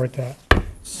that support that. I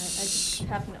just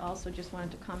happen to also just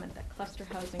wanted to comment that cluster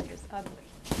housing is ugly.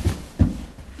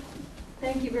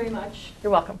 Thank you very much.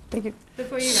 You're welcome. Thank you.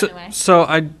 Before you run away. So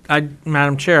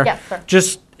Madam Chair, Yes, sir.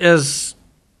 just as,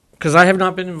 because I have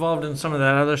not been involved in some of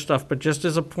that other stuff, but just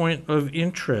as a point of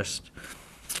interest,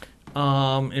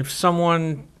 if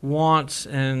someone wants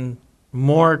a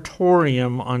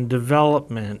moratorium on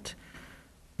development,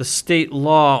 the state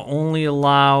law only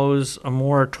allows a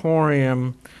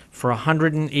moratorium for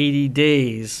 180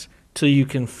 days till you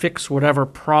can fix whatever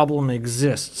problem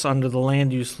exists under the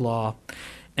land use law.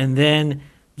 And then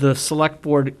the select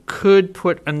board could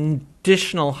put an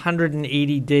additional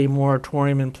 180-day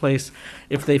moratorium in place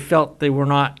if they felt they were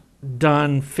not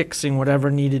done fixing whatever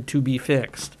needed to be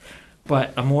fixed.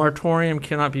 But a moratorium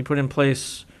cannot be put in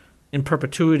place in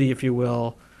perpetuity, if you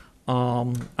will,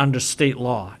 under state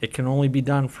law. It can only be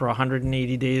done for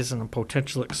 180 days and a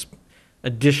potential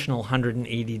additional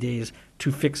 180 days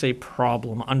to fix a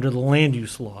problem under the land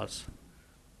use laws.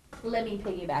 Let me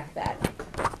piggyback that.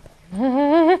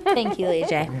 Thank you,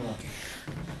 AJ.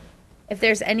 If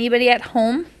there's anybody at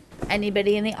home,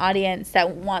 anybody in the audience that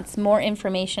wants more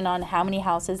information on how many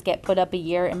houses get put up a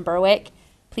year in Berwick,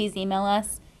 please email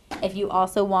us. If you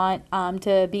also want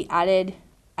to be added,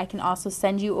 I can also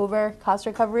send you over cost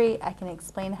recovery. I can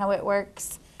explain how it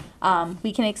works.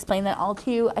 We can explain that all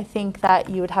to you. I think that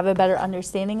you would have a better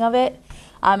understanding of it.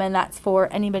 And that's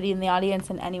for anybody in the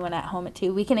audience and anyone at home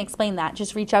too. We can explain that.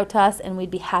 Just reach out to us and we'd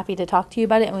be happy to talk to you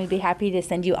about it, and we'd be happy to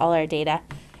send you all our data.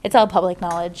 It's all public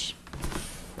knowledge.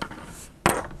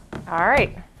 All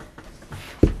right.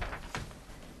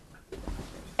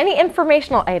 Any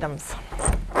informational items?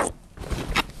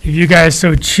 If you guys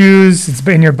so choose, it's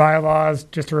in your bylaws,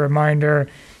 just a reminder,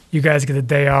 you guys get the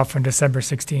day off on December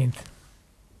 16th.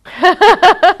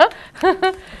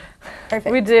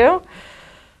 Perfect. We do?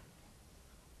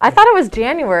 I thought it was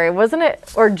January, wasn't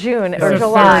it? Or June, or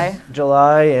July?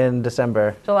 July and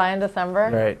December. July and December?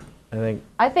 Right,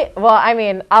 I think. Well, I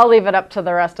mean, I'll leave it up to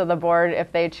the rest of the board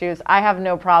if they choose. I have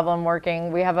no problem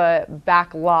working. We have a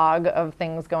backlog of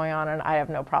things going on, and I have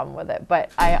no problem with it. But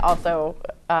I also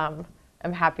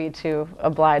am happy to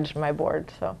oblige my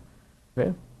board, so.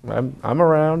 Yeah, I'm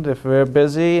around if we're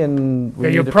busy and we Yeah,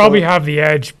 need you'll to probably fill- have the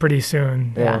edge pretty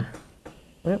soon. Yeah.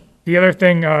 The other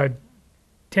thing,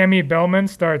 Tammy Bellman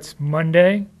starts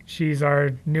Monday. She's our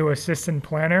new assistant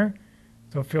planner,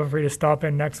 so feel free to stop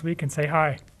in next week and say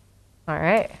hi. All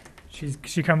right.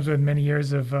 She comes with many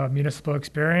years of municipal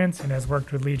experience and has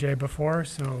worked with Lee J before,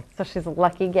 so So she's a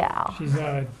lucky gal. she's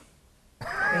an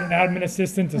admin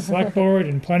assistant to select board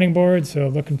and planning board, so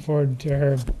looking forward to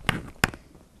her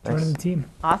joining the team.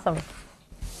 Awesome.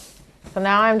 So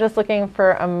now I'm just looking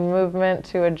for a movement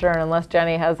to adjourn, unless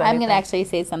Jenny has anything. I'm going to actually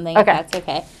say something, Okay. if that's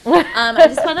okay. I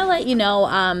just want to let you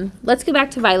know, let's go back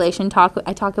to violation talk.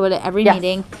 I talk about it every Yes.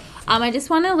 meeting. I just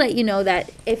want to let you know that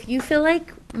if you feel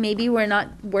like maybe we're not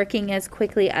working as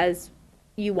quickly as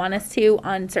you want us to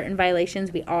on certain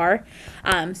violations, we are.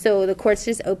 So the court's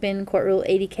just opened, Court Rule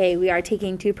 80K. We are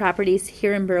taking 2 properties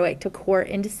here in Berwick to court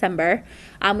in December.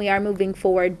 We are moving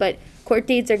forward, but court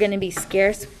dates are going to be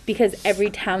scarce because every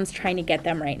town's trying to get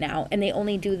them right now, and they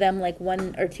only do them like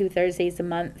 1 or 2 Thursdays a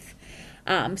month.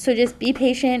 So just be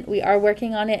patient. We are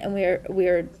working on it, and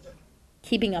we're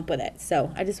keeping up with it.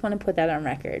 So I just want to put that on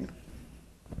record.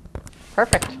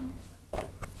 Perfect.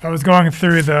 I was going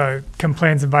through the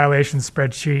complaints and violations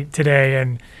spreadsheet today,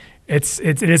 and it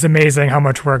is amazing how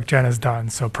much work Jen has done.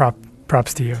 So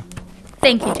props to you.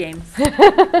 Thank you, James.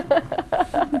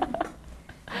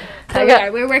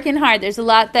 So we're working hard. There's a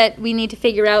lot that we need to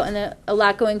figure out and a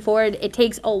lot going forward. It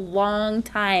takes a long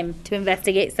time to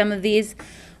investigate some of these.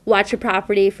 Watch a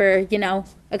property for,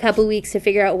 a couple weeks to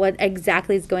figure out what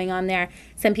exactly is going on there.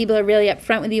 Some people are really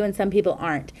upfront with you and some people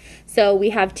aren't. So we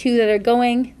have 2 that are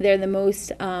going. They're the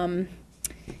most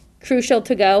crucial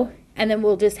to go, and then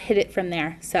we'll just hit it from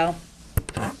there. So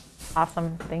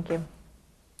Awesome. Thank you.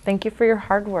 Thank you for your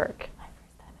hard work.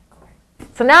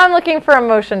 So now I'm looking for a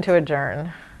motion to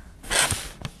adjourn.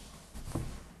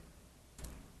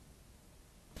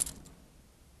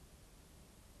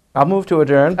 I'll move to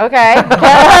adjourn. Okay. Can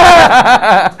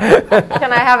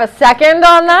I have a second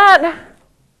on that?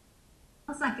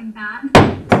 I'll second that.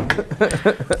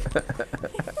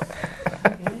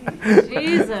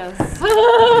 Jesus.